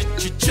prizes.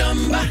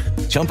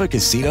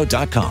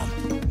 ChumbaCasino.com.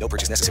 No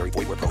purchase necessary.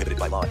 Void where prohibited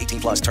by law.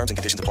 18+ terms and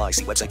conditions apply.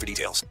 See website for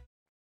details.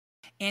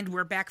 And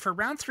we're back for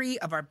round 3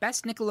 of our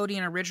Best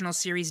Nickelodeon Original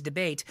Series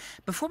debate.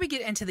 Before we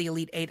get into the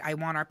Elite 8, I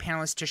want our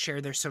panelists to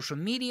share their social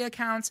media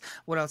accounts,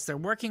 what else they're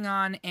working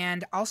on,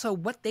 and also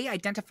what they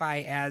identify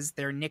as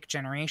their Nick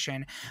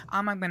generation.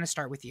 I'm going to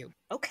start with you.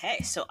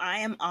 Okay, so I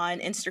am on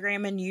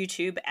Instagram and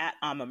YouTube at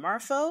Amma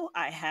Marfo.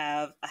 I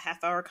have a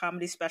half-hour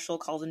comedy special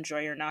called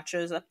Enjoy Your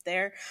Nachos up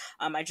there.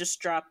 I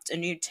just dropped a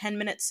new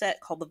 10-minute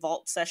set called The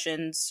Vault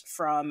Sessions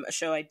from a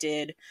show I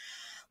did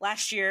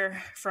last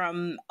year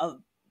from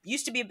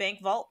used to be a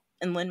bank vault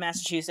in Lynn,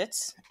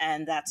 Massachusetts,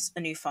 and that's a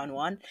new fun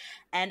one.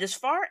 And as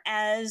far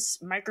as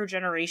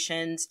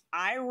microgenerations,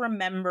 I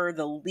remember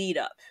the lead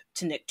up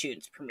to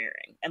Nicktoons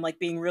premiering and like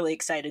being really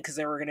excited because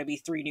there were going to be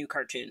 3 new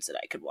cartoons that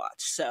I could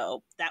watch.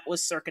 So that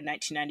was circa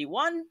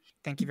 1991.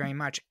 Thank you very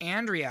much.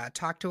 Andrea,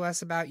 talk to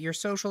us about your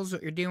socials,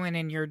 what you're doing,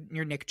 and your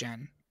Nick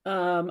Gen.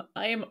 I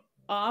am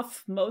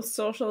off most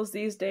socials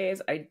these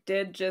days. I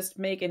did just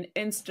make an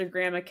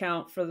Instagram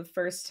account for the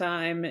first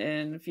time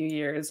in a few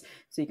years,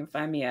 so you can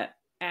find me at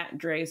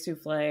Dre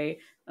Souffle.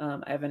 I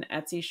have an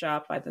Etsy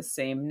shop by the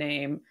same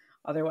name.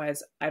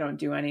 Otherwise, I don't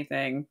do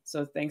anything.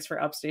 So thanks for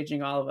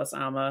upstaging all of us,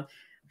 Amma.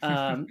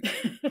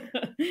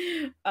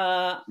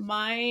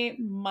 My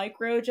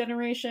micro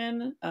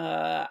generation,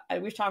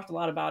 we've talked a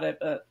lot about it,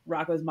 but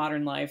Rocko's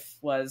Modern Life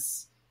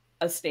was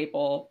a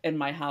staple in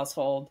my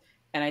household.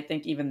 And I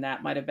think even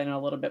that might have been a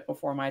little bit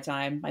before my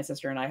time. My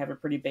sister and I have a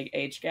pretty big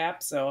age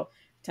gap, so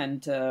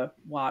tend to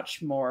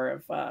watch more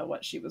of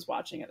what she was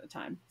watching at the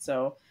time.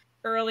 So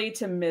early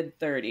to mid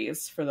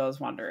 30s for those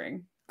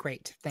wondering.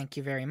 Great. Thank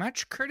you very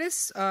much.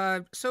 Curtis,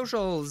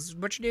 socials,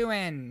 what you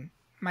doing?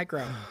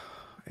 Micro.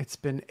 It's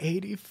been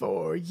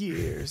 84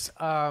 years.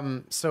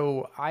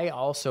 So I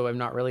also am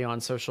not really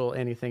on social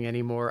anything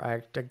anymore.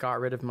 I got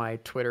rid of my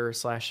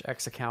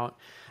Twitter/X account.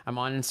 I'm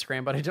on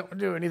Instagram, but I don't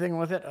do anything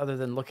with it other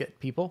than look at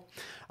people.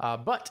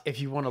 But if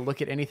you want to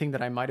look at anything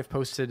that I might have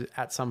posted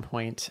at some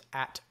point,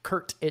 at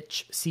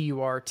Curtitch,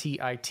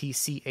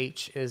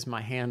 CURTITCH is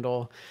my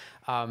handle.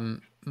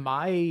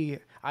 I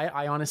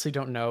honestly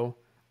don't know.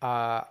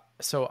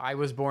 So I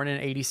was born in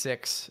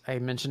 86. I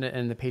mentioned it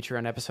in the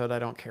Patreon episode. I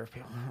don't care if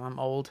people, I'm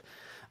old,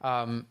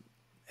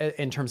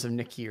 in terms of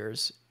Nick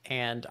years.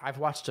 And I've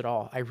watched it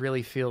all. I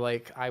really feel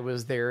like I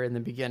was there in the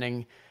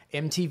beginning.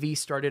 MTV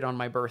started on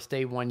my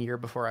birthday 1 year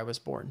before I was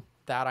born.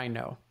 That I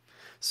know.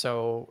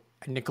 So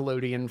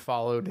Nickelodeon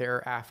followed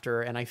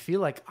thereafter. And I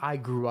feel like I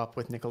grew up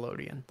with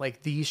Nickelodeon.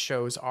 Like these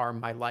shows are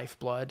my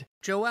lifeblood.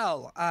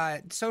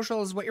 Joelle,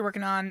 socials, what you're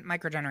working on,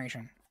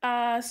 microgeneration.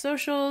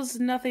 Socials,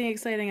 nothing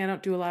exciting. I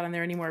don't do a lot on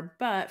there anymore.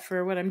 But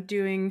for what I'm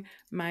doing,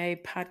 my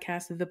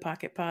podcast, The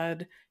Pocket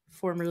Pod,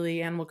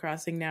 formerly Animal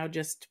Crossing, now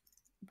just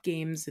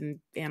games and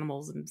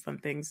animals and fun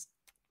things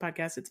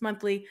podcast. It's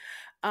monthly.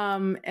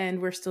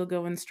 And we're still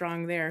going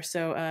strong there.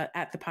 So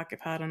at The Pocket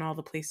Pod on all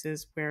the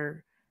places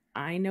where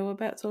I know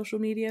about social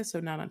media, so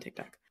not on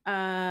TikTok.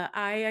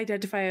 I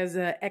identify as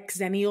a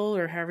Xennial,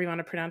 or however you want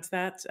to pronounce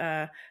that.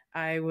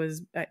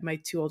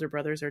 My 2 older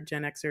brothers are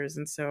Gen Xers,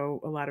 and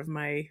so a lot of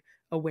my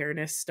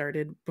awareness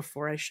started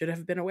before I should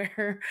have been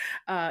aware.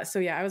 So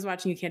yeah, I was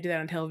watching You Can't Do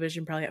That on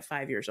Television probably at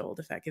 5 years old,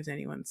 if that gives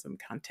anyone some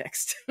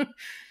context.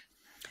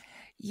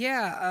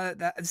 Yeah,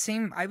 that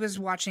same. I was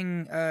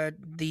watching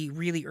the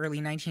really early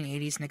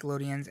 1980s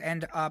Nickelodeons,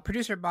 and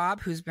producer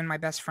Bob, who's been my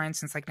best friend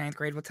since like 9th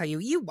grade, will tell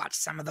you watched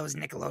some of those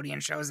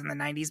Nickelodeon shows in the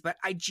 90s, but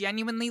I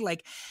genuinely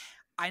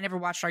I never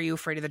watched Are You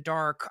Afraid of the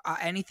Dark?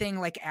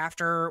 Anything like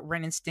after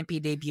Ren and Stimpy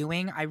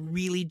debuting, I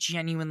really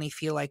genuinely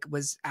feel like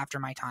was after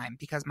my time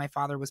because my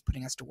father was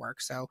putting us to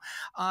work. So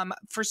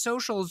for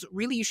socials,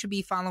 really you should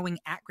be following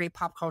at Great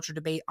Pop Culture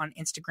Debate on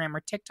Instagram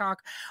or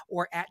TikTok,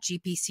 or at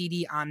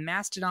GPCD on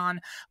Mastodon.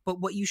 But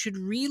what you should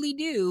really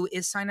do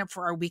is sign up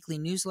for our weekly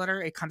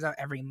newsletter. It comes out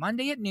every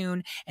Monday at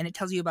noon, and it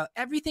tells you about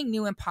everything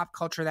new in pop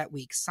culture that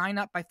week. Sign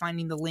up by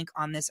finding the link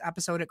on this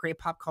episode at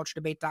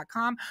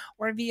greatpopculturedebate.com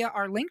or via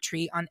our link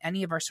tree on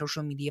any of our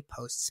social media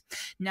posts.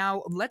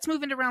 Now, let's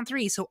move into round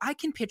 3 so I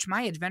can pitch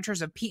my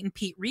Adventures of Pete and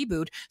Pete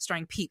reboot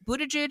starring Pete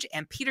Buttigieg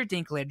and Peter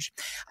Dinklage.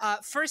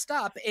 First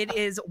up, it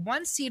is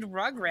 1 seed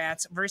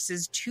Rugrats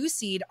versus 2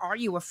 seed Are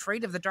You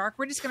Afraid of the Dark?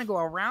 We're just going to go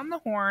around the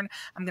horn.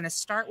 I'm going to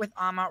start with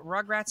Amma.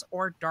 Rugrats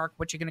or Dark?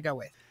 What you going to go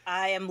with?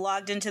 I am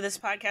logged into this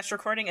podcast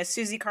recording as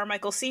Susie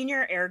Carmichael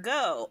Sr.,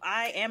 ergo,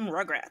 I am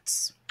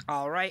Rugrats.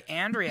 All right,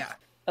 Andrea.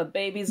 A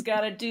baby's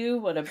gotta do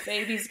what a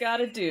baby's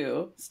gotta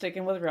do.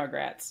 Sticking with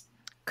Rugrats.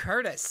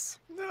 Curtis.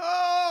 No!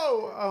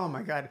 Oh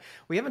my God.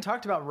 We haven't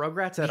talked about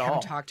Rugrats at all. We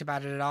haven't talked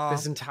about it at all.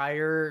 This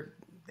entire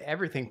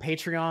everything,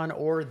 Patreon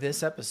or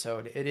this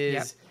episode. It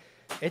is,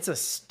 It's a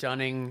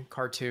stunning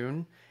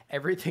cartoon.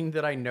 Everything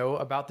that I know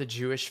about the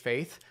Jewish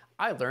faith,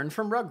 I learned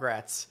from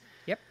Rugrats.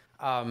 Yep.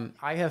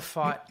 I have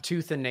fought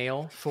tooth and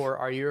nail for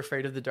Are You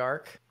Afraid of the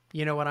Dark?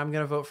 You know what? I'm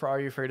going to vote for Are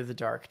You Afraid of the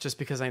Dark just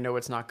because I know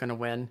it's not going to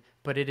win.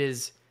 But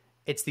it's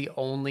the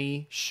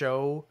only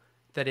show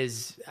that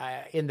is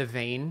in the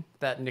vein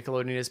that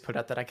Nickelodeon has put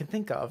out that I can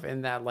think of,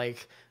 and that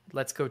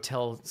let's go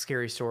tell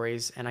scary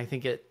stories. And I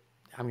think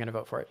I'm going to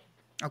vote for it.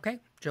 Okay.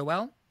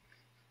 Joelle?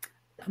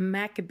 A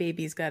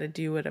Macababy's got to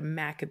do what a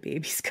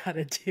Macababy's got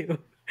to do.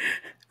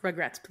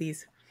 Rugrats,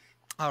 please.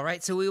 All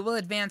right, so we will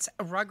advance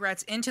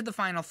Rugrats into the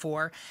Final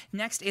Four.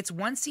 Next, it's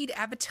 1 seed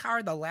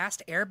Avatar: The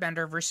Last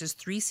Airbender versus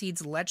 3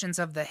 seeds Legends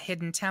of the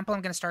Hidden Temple.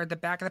 I'm going to start at the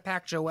back of the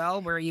pack.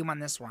 Joelle, where are you on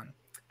this one?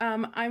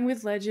 I'm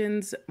with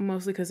Legends,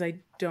 mostly because I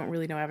don't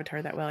really know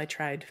Avatar that well. I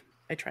tried.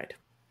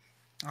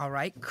 All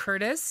right,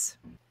 Curtis?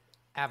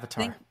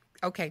 Avatar.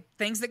 Okay,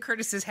 things that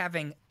Curtis is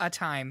having a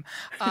time.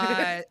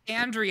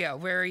 Andrea,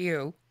 where are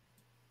you?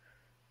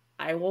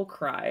 I will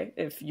cry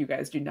if you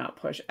guys do not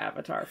push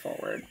Avatar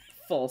forward.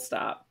 Full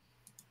stop.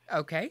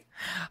 Okay.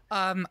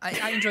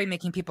 I enjoy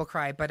making people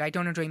cry, but I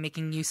don't enjoy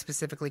making you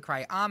specifically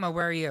cry. Amma,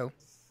 where are you?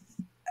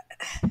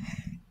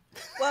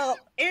 Well,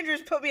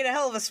 Andrew's put me in a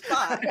hell of a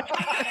spot.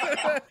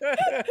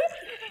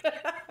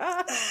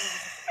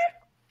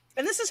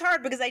 And this is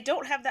hard because I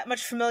don't have that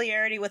much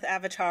familiarity with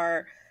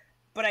Avatar,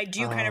 but I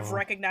do kind of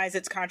recognize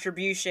its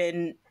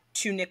contribution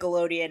to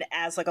Nickelodeon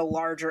as like a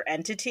larger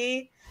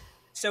entity.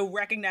 So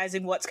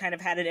recognizing what's kind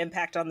of had an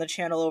impact on the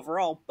channel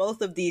overall,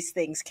 both of these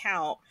things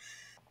count.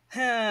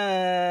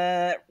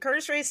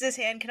 Curtis raised his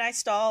hand. Can I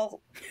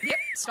stall? Yep,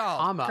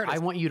 stall. Amma, Curtis. I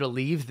want you to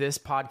leave this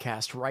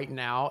podcast right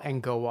now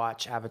and go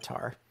watch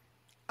Avatar.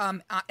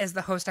 As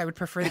the host, I would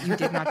prefer that you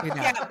did not do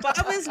that. Yeah,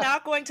 Bob is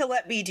not going to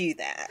let me do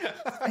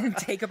that.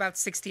 Take about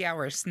 60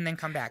 hours and then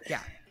come back. Yeah.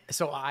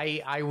 So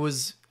I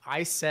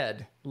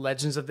said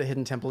Legends of the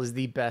Hidden Temple is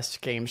the best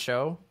game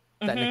show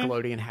that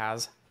Nickelodeon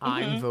has.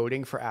 I'm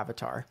voting for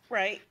Avatar.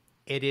 Right.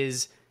 It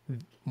is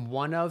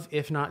one of,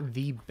 if not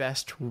the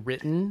best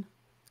written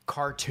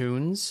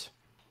cartoons,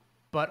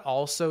 but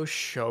also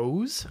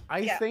shows,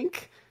 I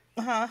think.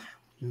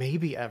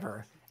 Maybe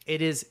ever.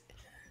 It is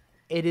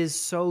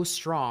so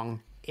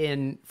strong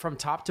in from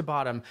top to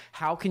bottom.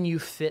 How can you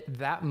fit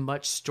that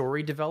much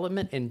story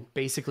development in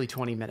basically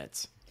 20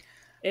 minutes?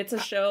 It's a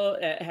show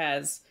that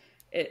has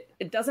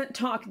it doesn't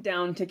talk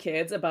down to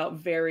kids about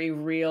very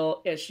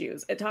real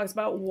issues. It talks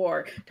about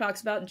war,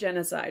 talks about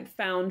genocide,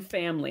 found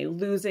family,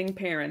 losing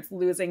parents,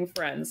 losing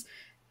friends.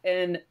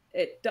 And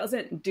it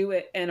doesn't do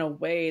it in a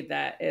way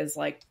that is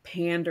like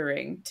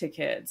pandering to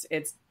kids.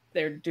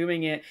 They're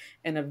doing it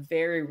in a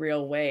very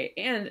real way.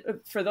 And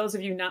for those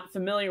of you not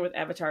familiar with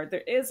Avatar,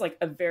 there is like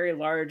a very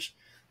large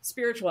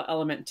spiritual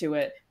element to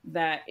it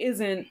that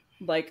isn't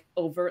like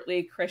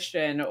overtly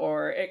Christian,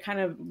 or it kind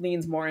of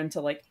leans more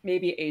into like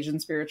maybe Asian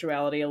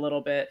spirituality a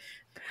little bit.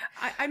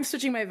 I'm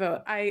switching my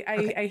vote.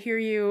 I hear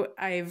you.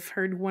 I've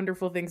heard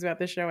wonderful things about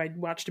this show. I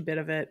watched a bit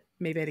of it.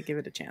 Maybe I'd give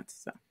it a chance.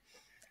 So.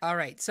 All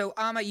right. So,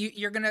 Amma,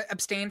 you're going to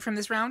abstain from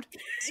this round?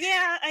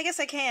 Yeah, I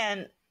guess I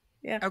can.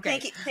 Yeah. Okay.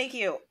 Thank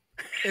you.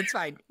 It's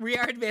fine. We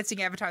are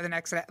advancing Avatar: The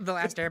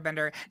Last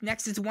Airbender.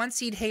 Next is 1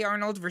 seed Hey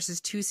Arnold versus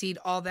 2 seed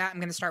All That. I'm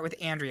going to start with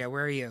Andrea.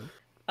 Where are you?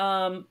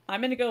 I'm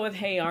going to go with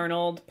Hey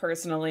Arnold.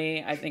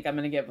 Personally, I think I'm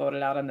going to get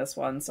voted out on this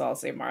one, so I'll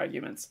save my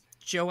arguments.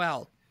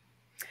 Joelle.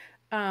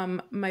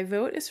 My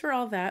vote is for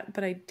All That,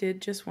 but I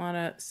did just want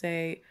to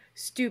say,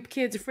 stoop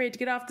kids afraid to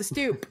get off the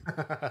stoop.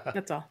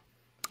 That's all.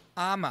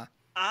 Amma.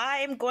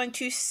 I'm going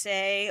to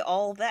say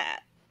All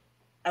That.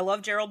 I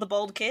love Gerald the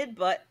Bold Kid,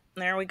 but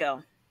there we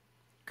go.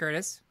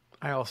 Curtis.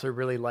 I also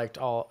really liked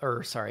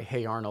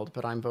Hey Arnold,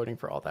 but I'm voting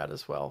for All That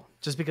as well.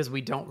 Just because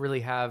we don't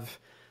really have,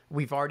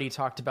 we've already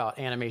talked about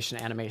animation.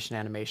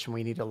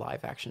 We need a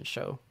live action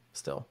show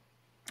still.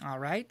 All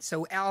right.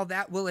 So All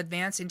That will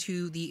advance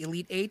into the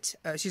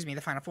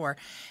the Final Four.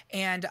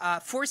 And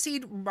 4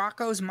 seed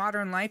Rocco's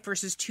Modern Life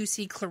versus 2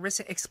 seed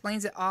Clarissa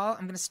Explains It All.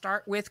 I'm going to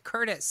start with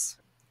Curtis.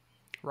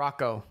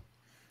 Rocco.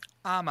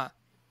 Amma.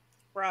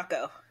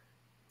 Rocco.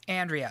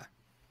 Andrea.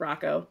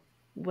 Rocco.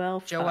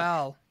 Well,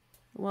 Joelle.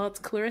 Well, it's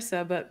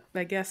Clarissa, but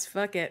I guess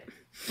fuck it.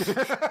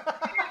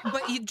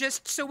 But you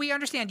just so we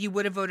understand, you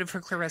would have voted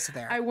for Clarissa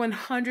there. I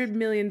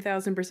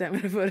 100,000,000%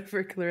 would have voted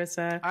for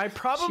Clarissa. I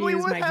probably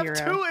would have hero.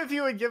 too if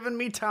you had given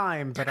me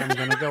time, but I'm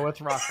going to go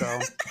with Rocco.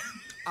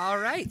 All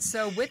right.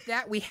 So with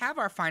that, we have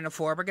our Final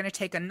Four. We're going to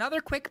take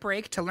another quick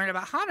break to learn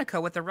about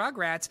Hanukkah with the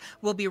Rugrats.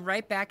 We'll be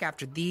right back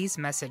after these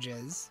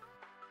messages.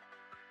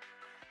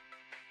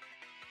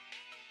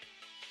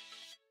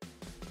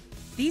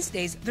 These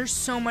days, there's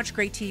so much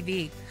great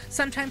TV.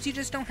 Sometimes you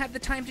just don't have the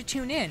time to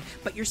tune in,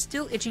 but you're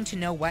still itching to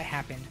know what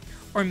happened.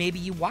 Or maybe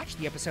you watched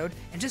the episode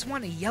and just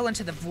want to yell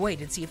into the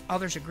void and see if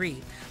others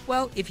agree.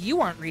 Well, if you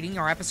aren't reading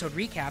our episode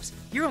recaps,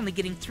 you're only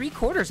getting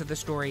 3/4 of the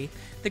story.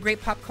 The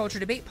Great Pop Culture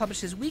Debate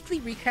publishes weekly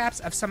recaps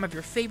of some of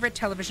your favorite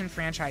television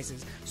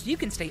franchises, so you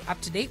can stay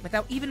up to date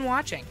without even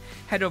watching.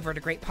 Head over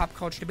to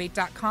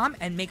greatpopculturedebate.com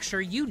and make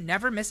sure you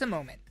never miss a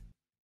moment.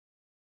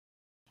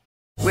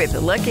 With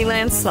the Lucky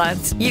Land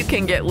Slots, you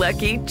can get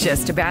lucky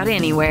just about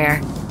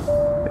anywhere.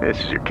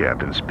 This is your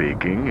captain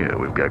speaking.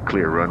 We've got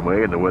clear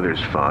runway and the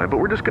weather's fine, but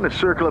we're just going to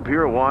circle up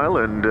here a while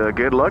and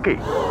get lucky.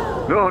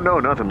 No,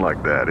 nothing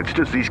like that. It's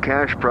just these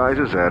cash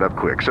prizes add up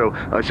quick. So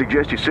I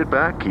suggest you sit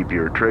back, keep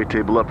your tray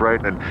table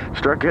upright, and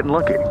start getting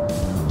lucky.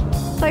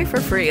 Play for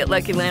free at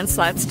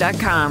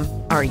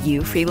LuckyLandSlots.com. Are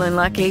you feeling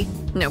lucky?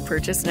 No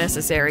purchase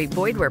necessary.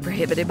 Void where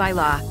prohibited by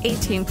law.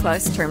 18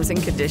 plus terms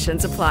and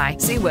conditions apply.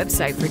 See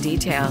website for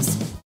details.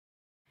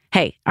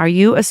 Hey, are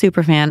you a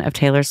superfan of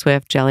Taylor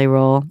Swift, Jelly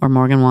Roll, or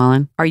Morgan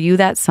Wallen? Are you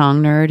that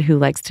song nerd who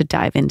likes to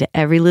dive into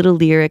every little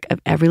lyric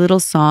of every little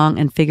song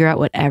and figure out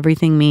what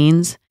everything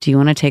means? Do you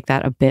want to take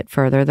that a bit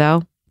further,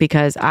 though?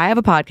 Because I have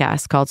a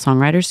podcast called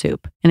Songwriter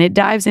Soup, and it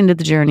dives into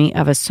the journey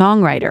of a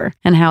songwriter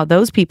and how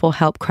those people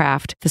help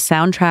craft the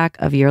soundtrack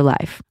of your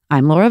life.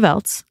 I'm Laura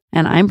Veltz,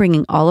 and I'm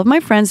bringing all of my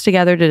friends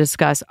together to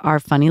discuss our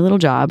funny little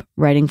job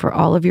writing for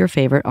all of your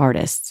favorite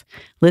artists.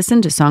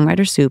 Listen to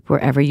Songwriter Soup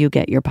wherever you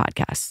get your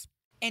podcasts.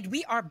 And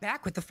we are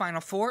back with the final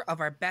four of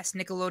our best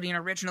Nickelodeon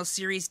original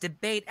series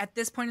debate. At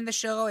this point in the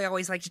show, I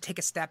always like to take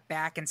a step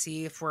back and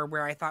see if we're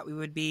where I thought we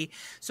would be.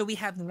 So we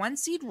have 1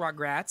 seed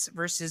Rugrats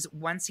versus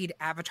 1 seed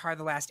Avatar: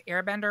 The Last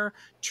Airbender,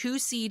 2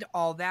 seed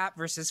All That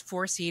versus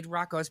 4 seed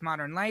Rocko's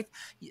Modern Life.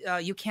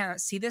 You can't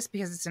see this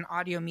because it's an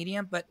audio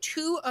medium, but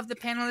 2 of the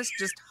panelists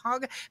just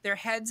hug their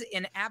heads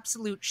in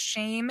absolute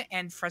shame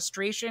and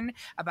frustration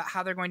about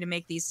how they're going to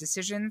make these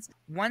decisions.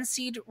 1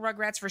 seed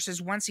Rugrats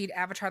versus 1 seed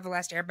Avatar: The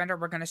Last Airbender.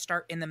 We're going to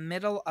start in the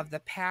middle of the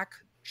pack.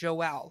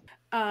 Joelle.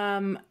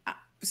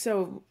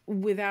 So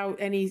without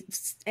any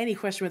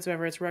question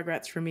whatsoever, it's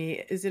Rugrats for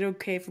me. Is it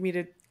okay for me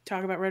to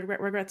talk about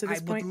Rugrats at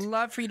this point? I would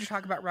love for you to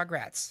talk about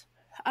Rugrats.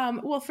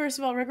 Well, first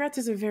of all, Rugrats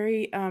is a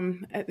very,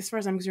 as far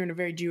as I'm concerned, a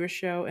very Jewish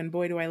show, and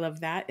boy, do I love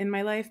that in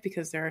my life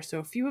because there are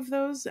so few of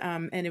those.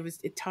 And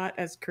it taught,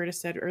 as Curtis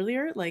said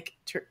earlier, like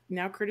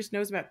now Curtis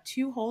knows about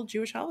 2 whole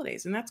Jewish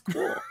holidays, and that's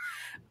cool.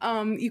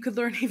 You could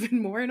learn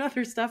even more in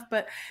other stuff,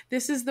 but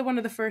this is one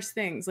of the first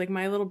things. Like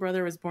my little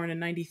brother was born in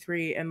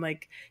 '93, and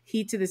like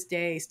he to this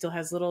day still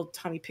has little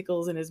Tommy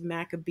Pickles in his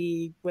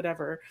Maccabee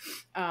whatever,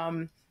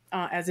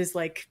 as his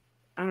like.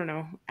 I don't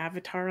know,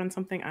 Avatar on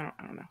something. I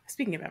don't know.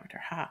 Speaking of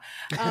Avatar,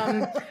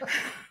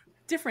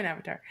 different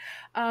Avatar.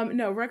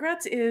 No,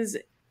 Rugrats is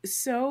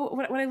so.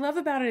 What I love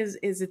about it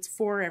is it's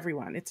for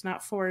everyone. It's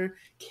not for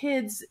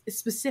kids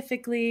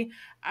specifically.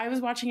 I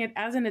was watching it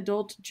as an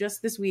adult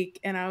just this week,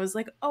 and I was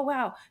like, oh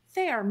wow,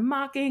 they are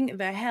mocking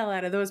the hell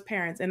out of those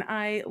parents, and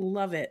I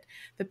love it.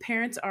 The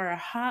parents are a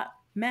hot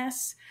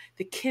mess.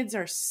 The kids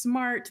are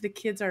smart. The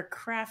kids are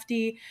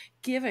crafty.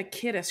 Give a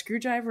kid a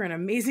screwdriver and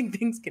amazing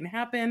things can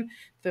happen.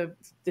 The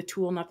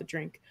tool, not the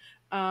drink.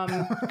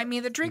 I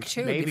mean, the drink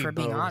too, Maybe for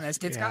being both.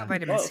 honest. It's got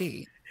vitamin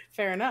C.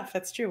 Fair enough.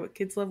 That's true.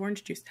 Kids love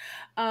orange juice.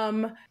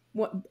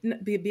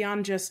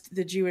 Beyond just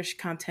the Jewish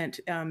content,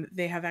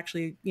 they have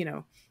actually,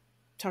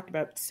 talked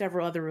about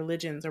several other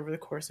religions over the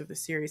course of the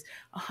series.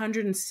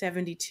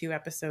 172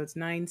 episodes,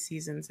 9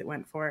 seasons it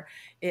went for.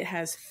 It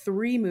has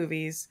 3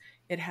 movies.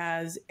 It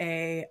has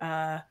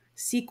a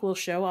sequel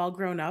show, All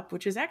Grown Up,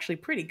 which is actually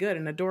pretty good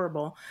and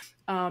adorable.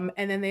 And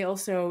then they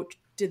also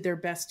did their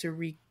best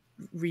to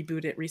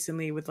reboot it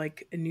recently with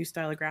like a new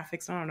style of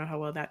graphics. I don't know how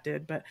well that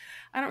did, but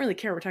I don't really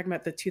care. We're talking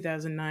about the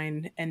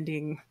 2009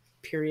 ending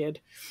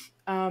period.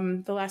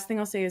 The last thing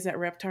I'll say is that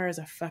Reptar is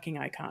a fucking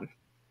icon.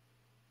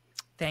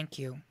 Thank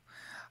you.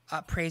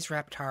 Praise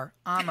Reptar.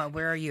 Amma,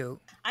 where are you?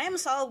 I am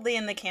solidly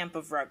in the camp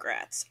of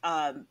Rugrats.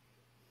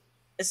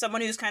 As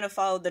someone who's kind of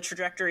followed the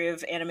trajectory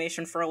of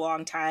animation for a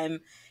long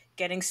time,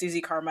 getting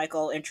Susie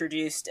Carmichael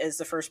introduced as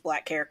the first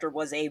Black character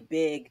was a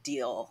big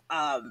deal.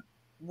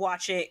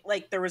 Watching,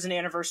 like, there was an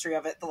anniversary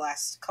of it the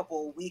last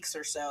couple weeks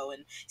or so,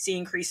 and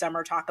seeing Cree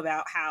Summer talk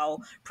about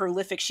how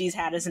prolific she's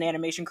had as an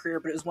animation career,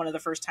 but it was one of the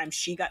first times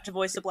she got to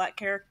voice a Black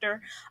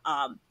character.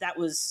 That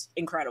was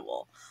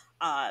incredible.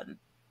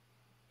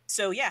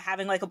 So yeah,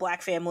 having like a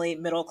Black family,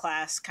 middle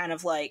class, kind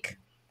of like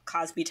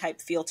Cosby type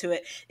feel to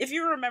it. If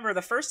you remember,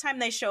 the first time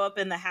they show up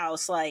in the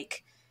house,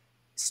 like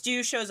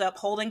Stu shows up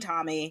holding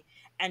Tommy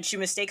and she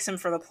mistakes him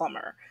for the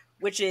plumber,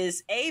 which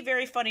is A,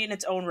 very funny in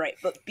its own right,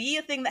 but B,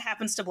 a thing that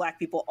happens to Black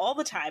people all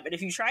the time. And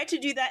if you tried to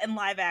do that in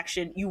live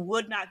action, you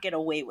would not get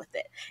away with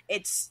it.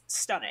 It's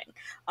stunning.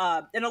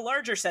 In a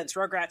larger sense,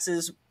 Rugrats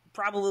is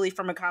probably,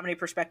 from a comedy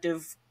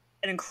perspective,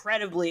 an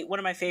incredibly, one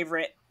of my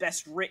favorite,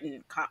 best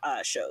written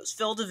shows.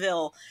 Phil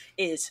DeVille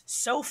is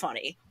so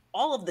funny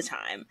all of the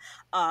time.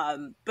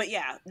 But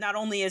yeah, not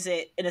only is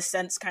it, in a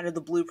sense, kind of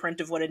the blueprint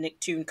of what a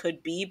Nicktoon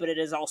could be, but it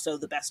is also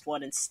the best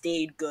one and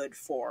stayed good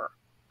for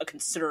a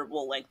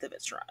considerable length of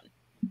its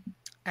run.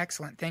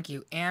 Excellent. Thank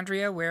you.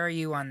 Andrea, where are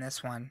you on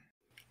this one?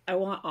 I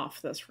want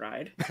off this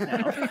ride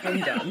now. I'm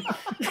done.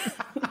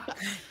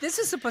 This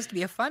is supposed to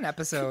be a fun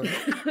episode.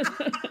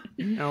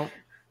 No.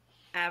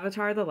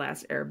 Avatar: The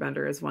Last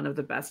Airbender is one of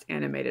the best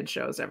animated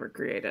shows ever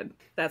created.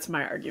 That's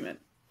my argument.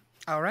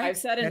 All right. I've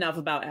said enough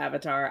about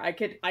Avatar. I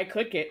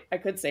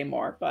could say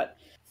more, but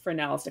for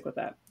now I'll stick with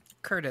that.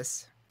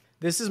 Curtis.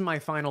 This is my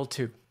final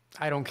 2.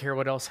 I don't care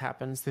what else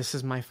happens. This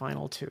is my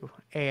final 2.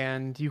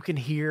 And you can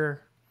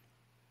hear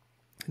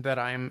that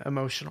I'm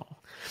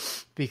emotional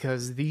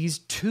because these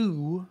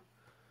 2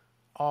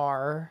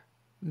 are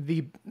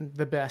the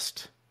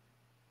best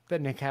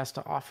that Nick has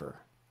to offer.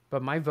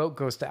 But my vote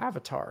goes to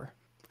Avatar.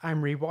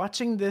 I'm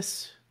rewatching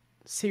this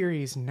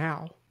series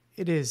now.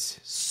 It is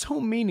so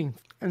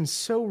meaningful and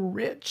so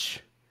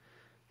rich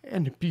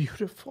and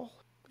beautiful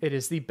It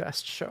is the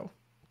best show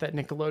that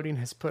Nickelodeon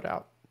has put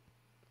out,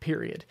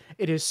 period.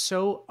 It is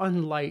so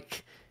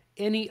unlike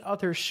any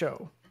other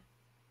show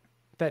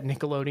that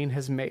Nickelodeon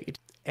has made.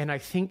 And I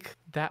think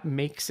that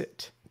makes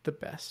it the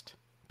best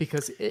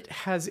because it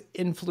has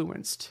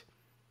influenced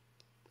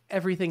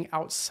everything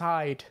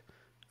outside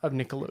of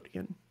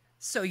Nickelodeon.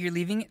 So you're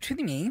leaving it to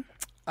me.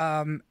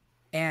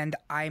 And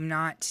I'm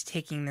not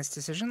taking this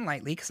decision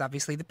lightly because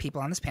obviously the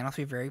people on this panel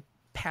feel very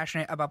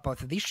passionate about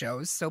both of these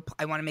shows. So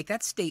I want to make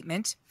that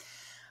statement.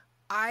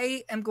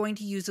 I am going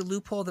to use a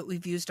loophole that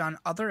we've used on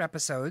other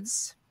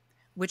episodes,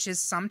 which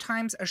is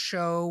sometimes a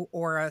show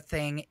or a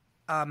thing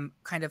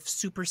kind of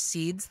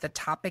supersedes the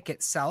topic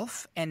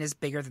itself and is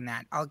bigger than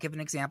that. I'll give an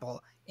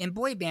example. In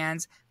boy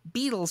bands,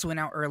 Beatles went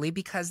out early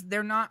because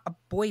they're not a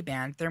boy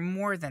band. They're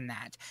more than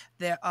that.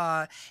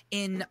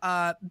 In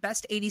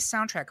Best 80s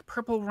Soundtrack,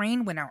 Purple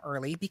Rain went out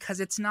early because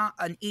it's not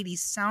an 80s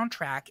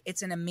soundtrack.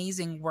 It's an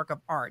amazing work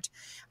of art.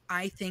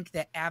 I think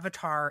that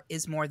Avatar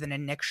is more than a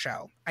Nick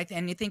show.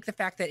 And I think the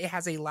fact that it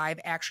has a live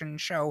action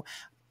show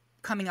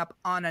coming up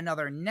on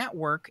another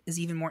network is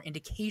even more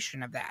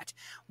indication of that.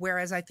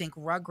 Whereas I think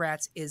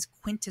Rugrats is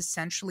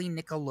quintessentially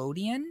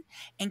Nickelodeon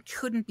and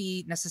couldn't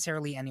be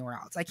necessarily anywhere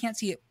else. I can't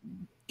see it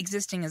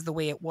existing as the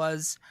way it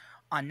was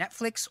on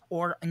Netflix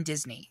or in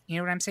Disney. You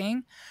know what I'm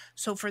saying?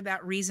 So for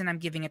that reason, I'm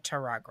giving it to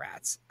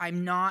Rugrats.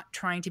 I'm not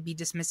trying to be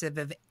dismissive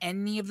of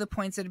any of the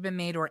points that have been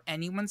made or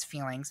anyone's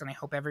feelings, and I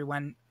hope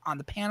everyone on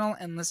the panel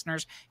and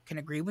listeners can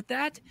agree with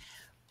that.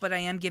 But I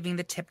am giving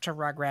the tip to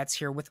Rugrats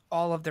here with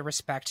all of the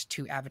respect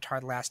to Avatar: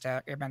 The Last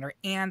Airbender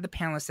and the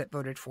panelists that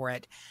voted for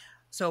it.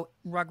 So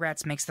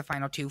Rugrats makes the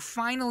final two.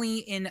 Finally,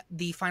 in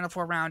the final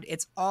four round,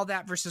 it's All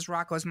That versus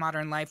Rocko's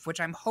Modern Life,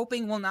 which I'm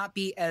hoping will not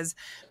be as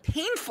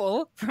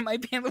painful for my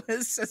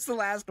panelists as the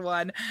last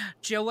one.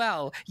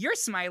 Joelle, you're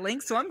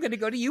smiling, so I'm going to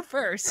go to you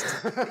first.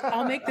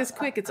 I'll make this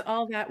quick. It's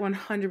All That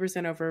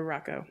 100% over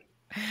Rocko.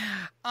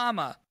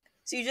 Amma.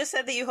 So you just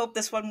said that you hope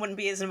this one wouldn't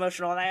be as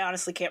emotional, and I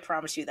honestly can't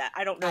promise you that.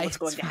 I don't know what's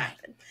going to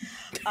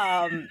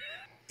happen.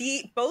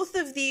 Both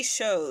of these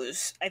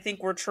shows, I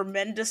think, were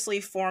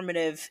tremendously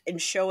formative in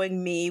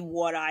showing me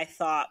what I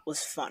thought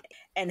was funny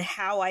and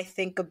how I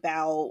think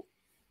about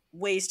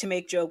ways to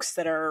make jokes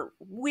that are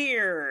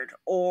weird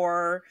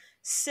or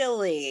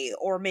silly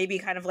or maybe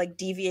kind of like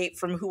deviate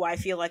from who I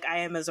feel like I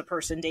am as a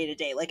person day to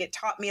day. Like, it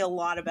taught me a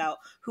lot about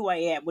who I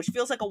am, which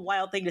feels like a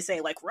wild thing to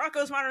say. Like,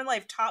 Rocko's Modern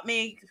Life taught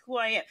me who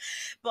I am.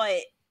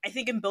 But I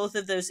think in both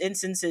of those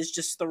instances,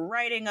 just the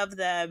writing of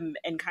them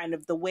and kind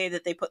of the way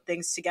that they put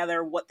things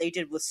together, what they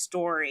did with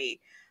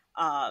story,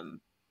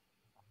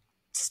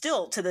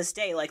 still to this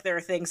day, like, there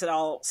are things that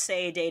I'll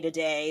say day to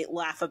day,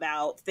 laugh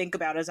about, think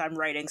about as I'm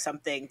writing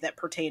something that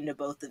pertain to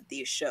both of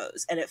these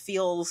shows. And it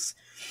feels,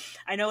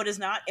 I know it is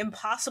not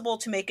impossible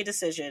to make a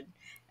decision.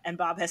 And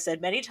Bob has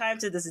said many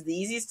times that this is the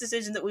easiest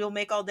decision that we will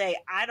make all day.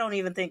 I don't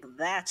even think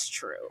that's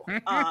true.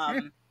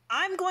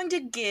 I'm going to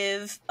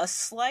give a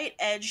slight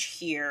edge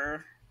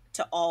here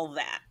to All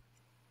That.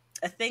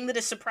 A thing that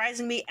is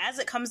surprising me as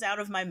it comes out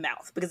of my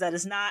mouth, because that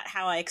is not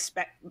how I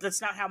expect, that's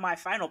not how my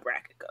final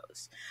bracket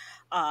goes.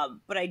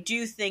 But I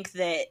do think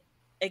that,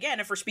 again,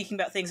 if we're speaking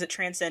about things that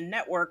transcend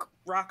network,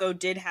 Rocko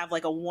did have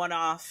like a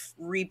one-off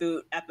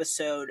reboot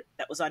episode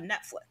that was on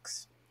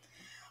Netflix.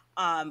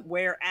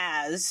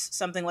 Whereas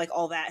something like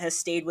All That has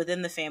stayed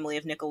within the family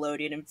of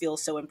Nickelodeon and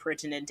feels so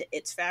imprinted into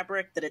its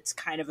fabric that it's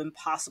kind of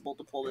impossible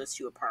to pull those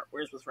two apart,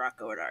 whereas with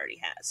Rocko it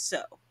already has.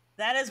 So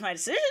that is my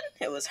decision.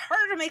 It was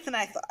harder to make than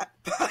I thought,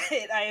 but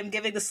I am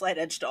giving the slight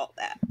edge to All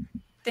That.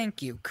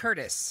 Thank you.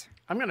 Curtis.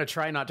 I'm going to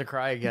try not to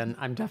cry again.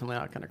 I'm definitely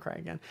not going to cry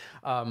again.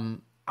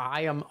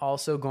 I am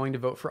also going to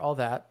vote for All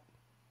That.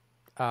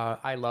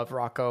 I love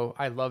Rocko.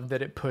 I love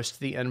that it pushed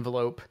the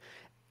envelope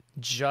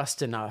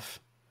just enough.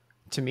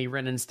 To me,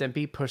 Ren and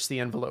Stimpy pushed the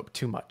envelope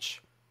too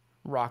much.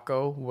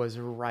 Rocko was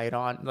right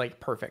on, like,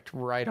 perfect,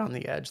 right on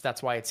the edge.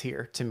 That's why it's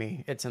here to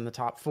me. It's in the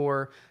top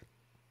four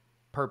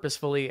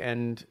purposefully,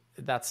 and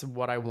that's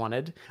what I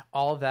wanted.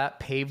 All that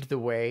paved the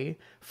way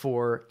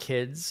for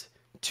kids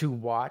to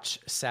watch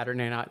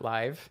Saturday Night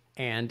Live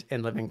and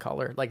In Living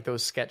Color, like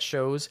those sketch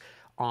shows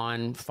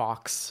on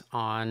Fox,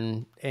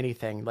 on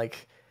anything.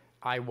 Like,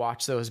 I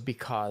watched those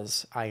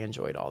because I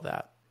enjoyed All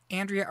That.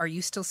 Andrea, are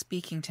you still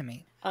speaking to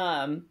me?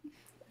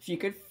 If you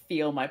could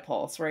feel my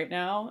pulse right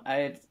now,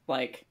 I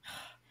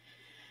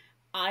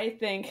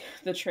think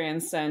the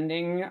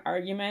transcending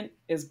argument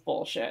is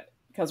bullshit,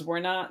 because we're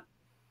not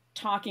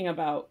talking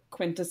about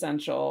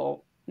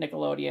quintessential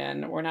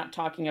Nickelodeon. We're not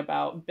talking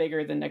about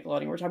bigger than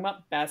Nickelodeon. We're talking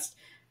about best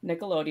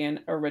Nickelodeon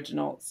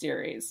original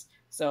series.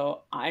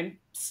 So I'm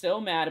still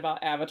mad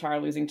about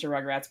Avatar losing to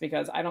Rugrats,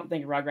 because I don't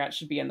think Rugrats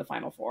should be in the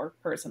Final Four,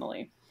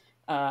 personally.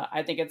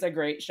 I think it's a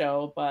great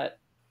show, but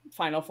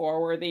Final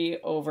Four worthy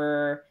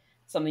over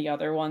some of the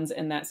other ones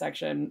in that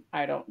section,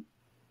 I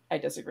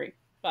disagree.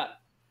 But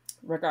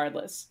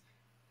regardless,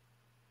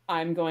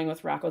 I'm going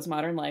with Rocko's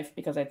Modern Life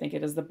because I think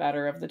it is the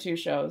better of the two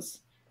shows.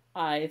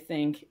 I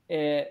think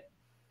it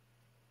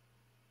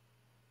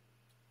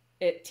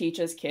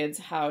teaches kids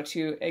how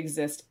to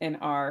exist in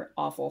our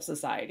awful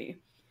society.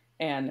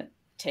 and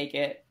take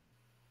it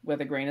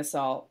with a grain of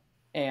salt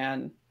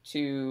and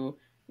to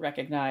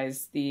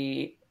recognize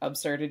the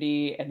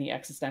absurdity and the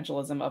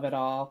existentialism of it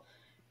all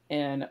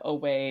in a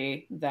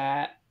way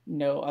that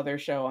no other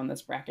show on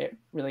this bracket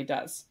really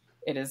does.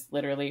 It is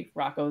literally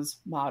Rocco's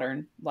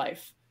modern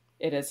life.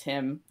 It is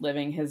him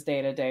living his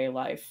day-to-day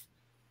life.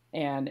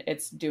 And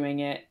it's doing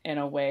it in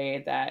a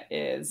way that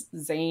is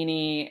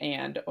zany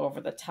and over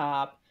the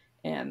top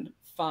and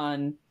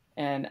fun.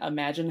 And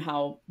imagine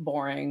how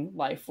boring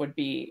life would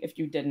be if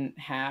you didn't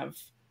have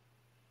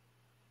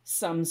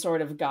some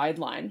sort of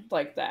guideline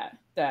like that,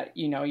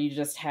 you know, you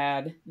just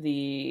had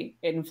the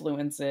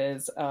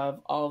influences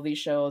of all of these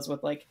shows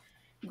with like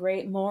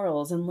great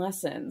morals and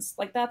lessons.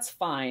 Like, that's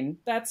fine.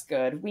 That's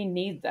good. We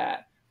need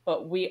that.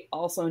 But we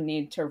also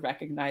need to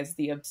recognize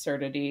the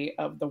absurdity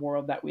of the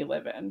world that we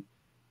live in.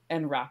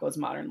 And Rocco's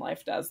Modern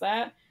Life does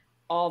that.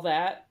 All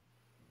that,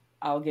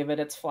 I'll give it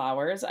its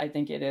flowers. I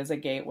think it is a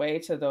gateway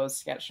to those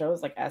sketch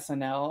shows like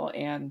SNL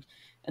and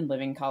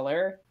Living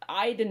Color.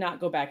 I did not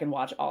go back and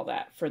watch all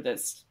that for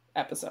this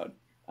episode,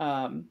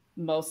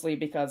 mostly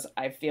because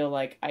I feel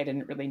like I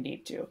didn't really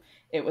need to.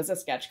 It was a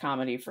sketch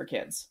comedy for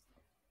kids.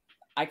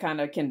 I kind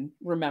of can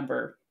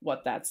remember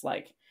what that's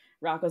like.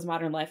 Rocco's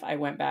Modern Life, I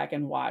went back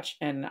and watched,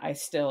 and I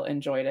still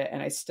enjoyed it,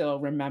 and I still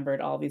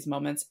remembered all these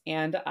moments,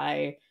 and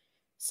I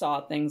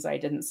saw things I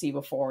didn't see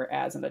before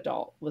as an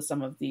adult with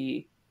some of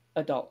the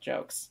adult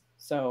jokes.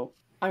 So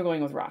I'm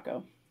going with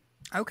Rocco.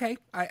 Okay.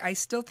 I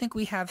still think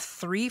we have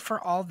 3 for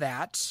all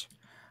that.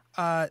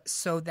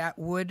 So that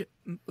would...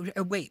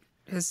 wait,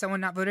 has someone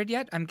not voted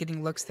yet? I'm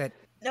getting looks that...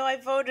 No, I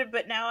voted,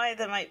 but now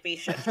that might be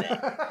shifting.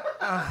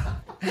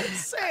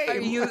 Same. Are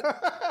you...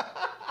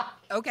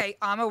 Okay,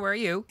 Amma, where are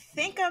you? I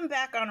think I'm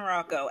back on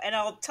Rocco, and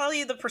I'll tell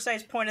you the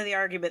precise point of the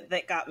argument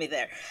that got me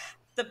there.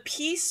 The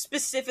piece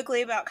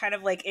specifically about kind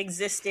of like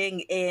existing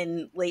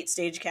in late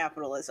stage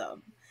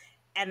capitalism.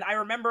 And I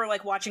remember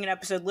like watching an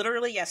episode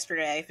literally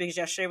yesterday, because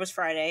yesterday was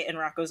Friday and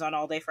Rocco's on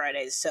all day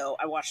Fridays. So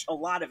I watched a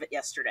lot of it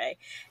yesterday.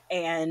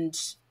 And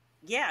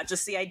yeah,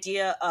 just the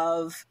idea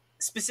of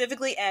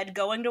specifically Ed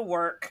going to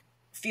work,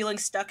 feeling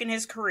stuck in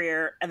his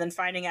career, and then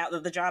finding out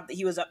that the job that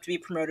he was up to be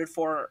promoted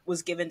for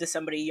was given to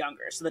somebody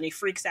younger. So then he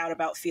freaks out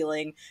about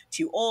feeling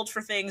too old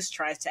for things,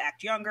 tries to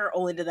act younger,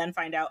 only to then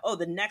find out, oh,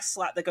 the next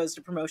slot that goes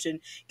to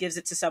promotion gives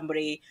it to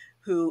somebody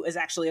who is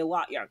actually a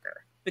lot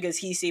younger, because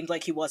he seemed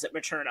like he wasn't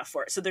mature enough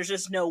for it. So there's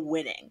just no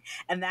winning.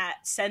 And that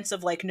sense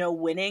of like no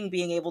winning,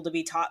 being able to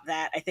be taught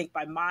that, I think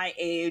by my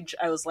age,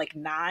 I was like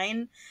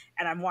 9,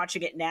 and I'm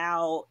watching it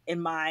now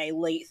in my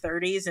late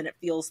 30s and it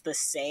feels the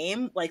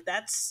same. Like,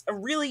 that's a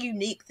really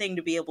unique thing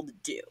to be able to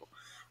do.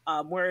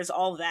 Whereas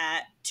all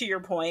that, to your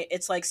point,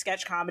 it's like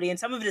sketch comedy, and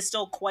some of it is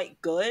still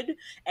quite good,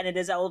 and it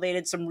has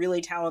elevated some really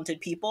talented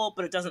people,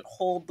 but it doesn't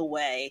hold the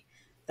way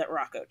that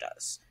Rocco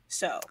does.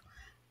 So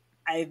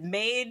I've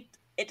made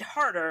it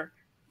harder,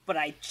 but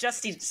I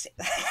just need to say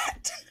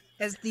that.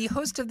 As the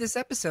host of this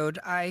episode,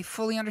 I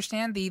fully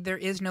understand the there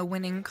is no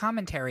winning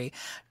commentary.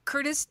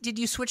 Curtis, did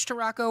you switch to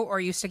Rocco, or are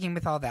you sticking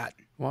with all that?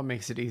 What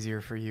makes it easier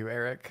for you,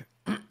 Eric?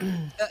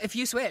 If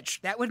you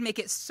switch, that would make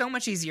it so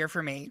much easier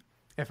for me.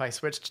 If I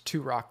switched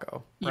to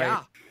Rocco, right?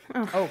 Yeah.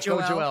 Oh,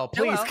 Joelle,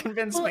 please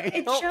convince me.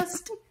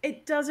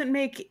 It doesn't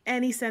make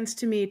any sense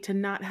to me to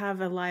not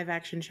have a live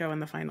action show in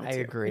the final 2. I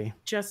agree. It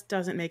just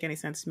doesn't make any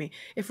sense to me.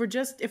 If we're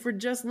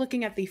just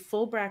looking at the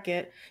full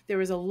bracket, there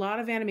was a lot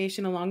of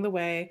animation along the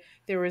way.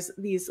 There was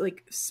these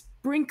like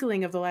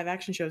sprinkling of the live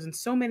action shows, and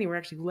so many were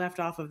actually left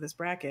off of this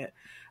bracket.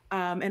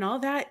 And all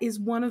that is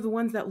one of the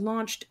ones that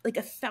launched like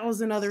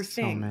 1,000 other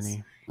things. So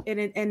many.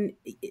 And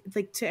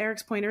like to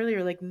Eric's point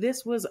earlier, like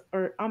this was,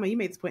 or Amma, you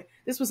made this point,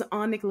 this was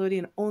on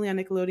Nickelodeon, only on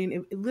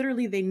Nickelodeon. It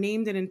literally, they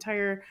named an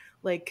entire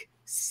like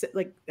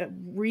a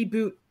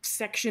reboot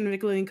section of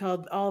Nickelodeon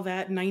called All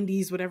That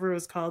 90s, whatever it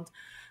was called.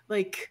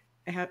 Like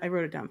I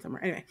wrote it down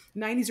somewhere. Anyway,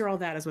 90s or All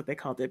That is what they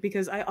called it,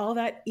 because all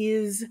that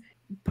is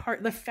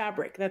the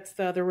fabric. That's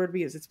the other word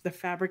we use. It's the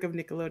fabric of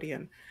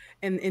Nickelodeon.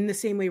 And in the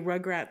same way,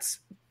 Rugrats,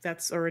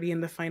 that's already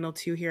in the final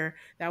 2 here.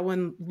 That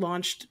one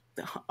launched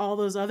all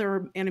those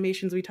other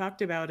animations we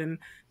talked about and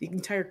the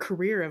entire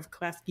career of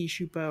Klasky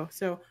Shupo.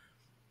 So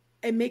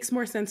it makes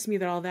more sense to me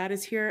that all that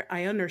is here.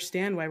 I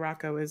understand why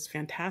Rocco is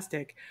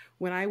fantastic.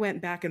 When I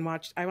went back and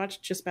I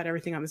watched just about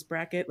everything on this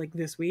bracket, like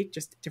this week,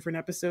 just different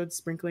episodes,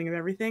 sprinkling of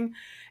everything.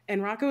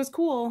 And Rocco was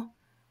cool,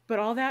 but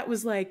all that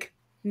was like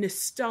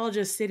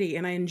nostalgia city,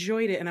 and I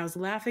enjoyed it, and I was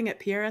laughing at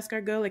Pierre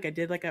Escargot like I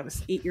did like I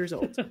was 8 years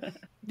old.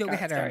 Go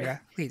ahead,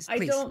 Andrea. Please. I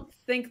don't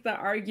think the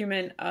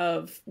argument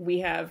of we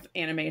have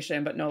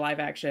animation but no live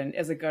action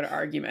is a good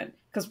argument,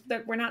 because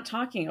we're not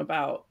talking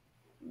about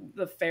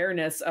the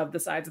fairness of the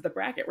sides of the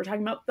bracket. We're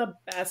talking about the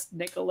best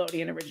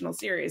Nickelodeon original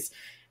series.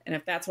 And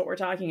if that's what we're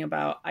talking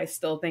about, I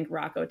still think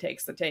Rocco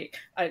takes the cake.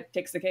 I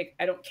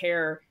don't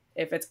care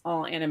if it's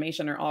all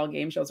animation or all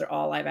game shows or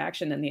all live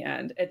action in the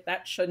end.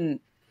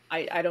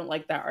 I don't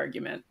like that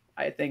argument.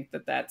 I think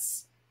that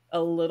that's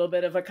a little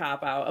bit of a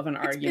cop-out of an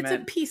argument.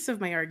 It's a piece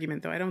of my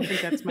argument, though. I don't think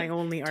that's my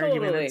only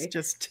argument. It's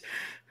just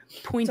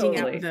pointing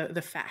out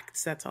the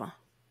facts. That's all.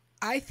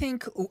 I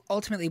think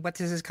ultimately what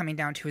this is coming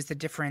down to is the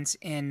difference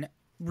in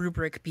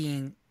rubric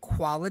being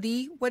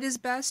quality, what is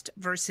best,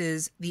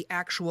 versus the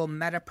actual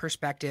meta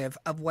perspective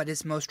of what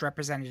is most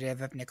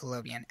representative of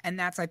Nickelodeon. And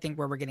that's, I think,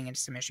 where we're getting into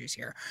some issues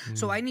here.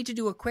 So I need to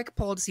do a quick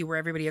poll to see where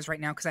everybody is right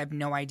now because I have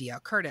no idea.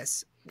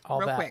 Curtis,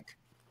 real quick.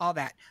 All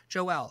that.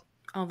 Joelle.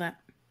 All that.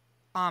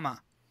 Amma.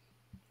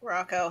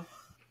 Rocco.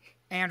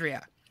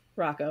 Andrea.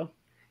 Rocco.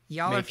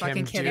 Y'all are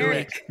fucking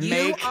kidding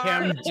me. You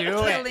are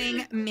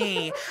killing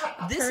me.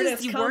 This Curtis,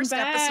 is the come worst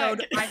back.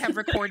 episode I have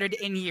recorded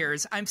in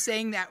years. I'm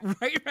saying that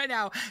right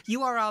now.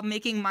 You are all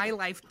making my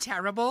life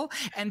terrible,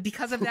 and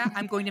because of that,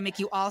 I'm going to make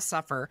you all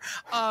suffer.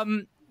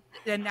 And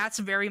that's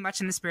very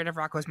much in the spirit of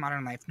Rocco's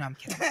Modern Life. No, I'm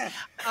kidding. Okay.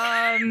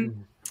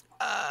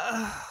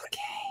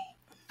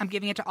 I'm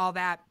giving it to all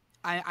that.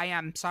 I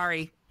am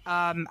sorry.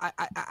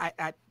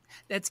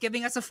 That's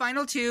giving us a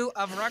final 2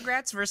 of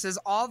Rugrats versus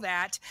All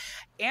That.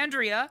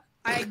 Andrea,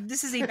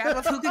 this is a battle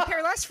of who could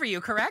care less for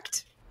you,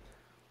 correct?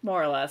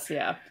 More or less,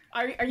 yeah.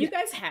 Are you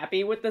guys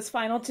happy with this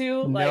final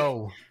 2?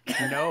 No.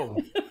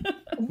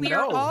 We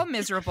are all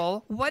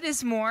miserable. What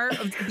is more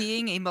of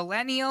being a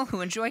millennial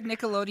who enjoyed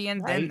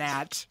Nickelodeon than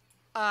that?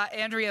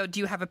 Andrea, do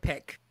you have a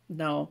pick?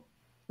 No.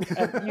 You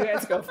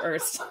guys go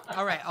first.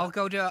 All right, I'll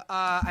go to.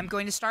 I'm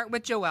going to start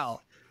with Joelle.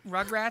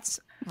 Rugrats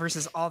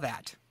versus All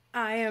That.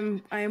 I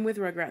am with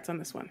Rugrats on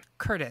this one.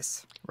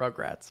 Curtis.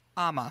 Rugrats.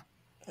 Amma.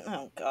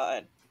 Oh,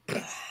 God.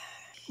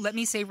 Let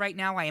me say right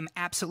now, I am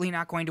absolutely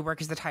not going to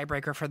work as the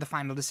tiebreaker for the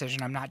final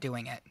decision. I'm not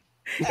doing it.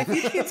 If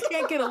you kids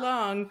can't get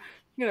along, I'm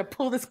going to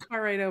pull this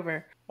car right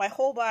over. My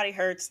whole body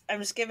hurts. I'm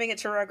just giving it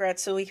to Rugrats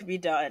so we can be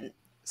done.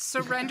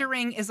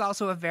 Surrendering is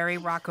also a very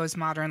Rocco's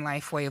Modern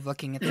Life way of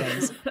looking at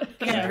things.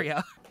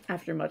 Andrea.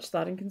 After much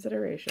thought and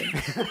consideration.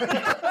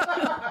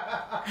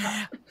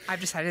 I've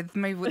decided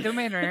the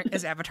winner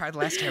is Avatar: The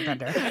Last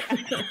Airbender.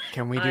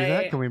 Can we do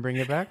that? Can we bring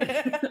it back?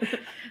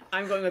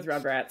 I'm going with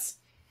Rugrats.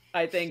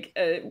 I think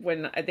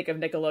when I think of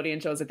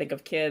Nickelodeon shows, I think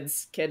of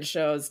kids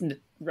shows.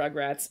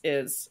 Rugrats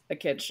is a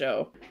kid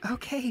show.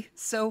 Okay,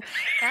 so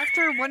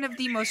after one of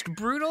the most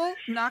brutal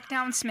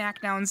knockdown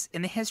smackdowns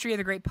in the history of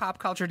the great pop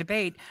culture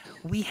debate,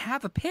 we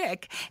have a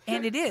pick,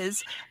 and it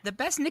is the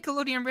best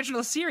Nickelodeon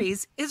original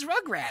series is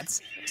Rugrats.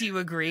 Do you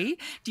agree?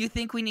 Do you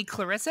think we need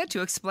Clarissa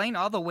to explain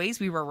all the ways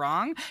we were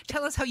wrong?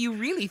 Tell us how you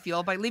really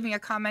feel by leaving a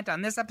comment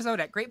on this episode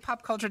at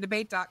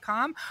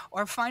greatpopculturedebate.com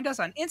or find us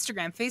on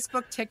Instagram,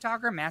 Facebook,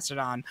 TikTok, or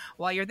Mastodon.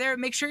 While you're there,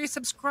 make sure you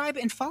subscribe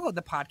and follow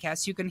the podcast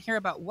so you can hear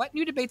about what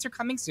new debates are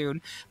coming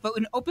soon, vote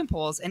in open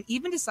polls, and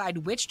even decide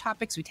which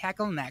topics we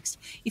tackle next.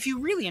 If you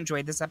really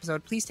enjoyed this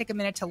episode, please take a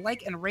minute to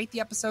like and rate the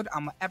episode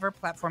on whatever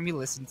platform you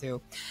listen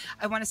to.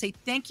 I want to say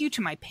thank you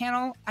to my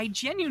panel. I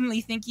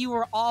genuinely think you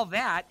were all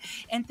that,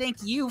 and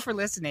thank you for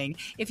listening.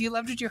 If you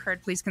loved what you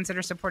heard, please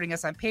consider supporting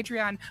us on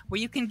Patreon,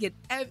 where you can get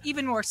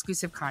even more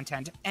exclusive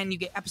content, and you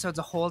get episodes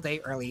a whole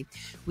day early.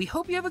 We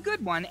hope you have a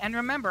good one, and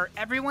remember,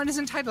 everyone is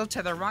entitled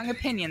to their wrong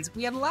opinions.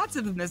 We had lots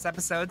of them this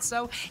episode,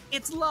 so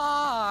it's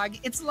log,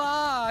 it's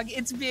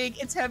big,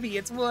 it's heavy,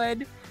 it's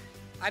wood.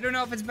 I don't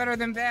know if it's better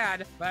than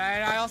bad, but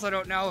I also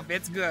don't know if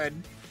it's good.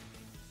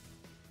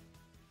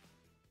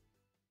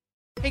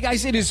 Hey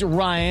guys, it is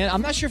Ryan.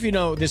 I'm not sure if you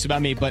know this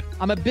about me, but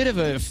I'm a bit of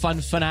a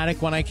fun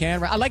fanatic when I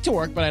can. I like to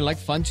work, but I like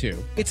fun too.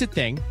 It's a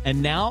thing.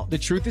 And now the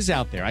truth is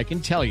out there. I can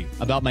tell you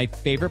about my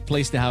favorite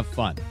place to have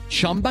fun.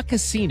 Chumba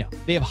Casino.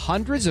 They have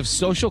hundreds of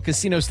social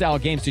casino style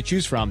games to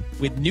choose from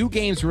with new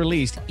games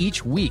released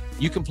each week.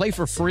 You can play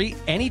for free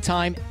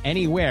anytime,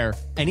 anywhere.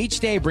 And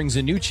each day brings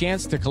a new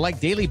chance to collect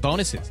daily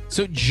bonuses.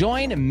 So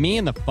join me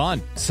in the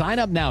fun. Sign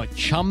up now at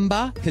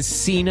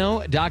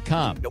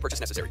ChumbaCasino.com. No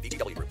purchase necessary.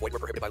 VGW Group. Void where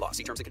prohibited by law.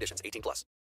 See terms and conditions. 18+.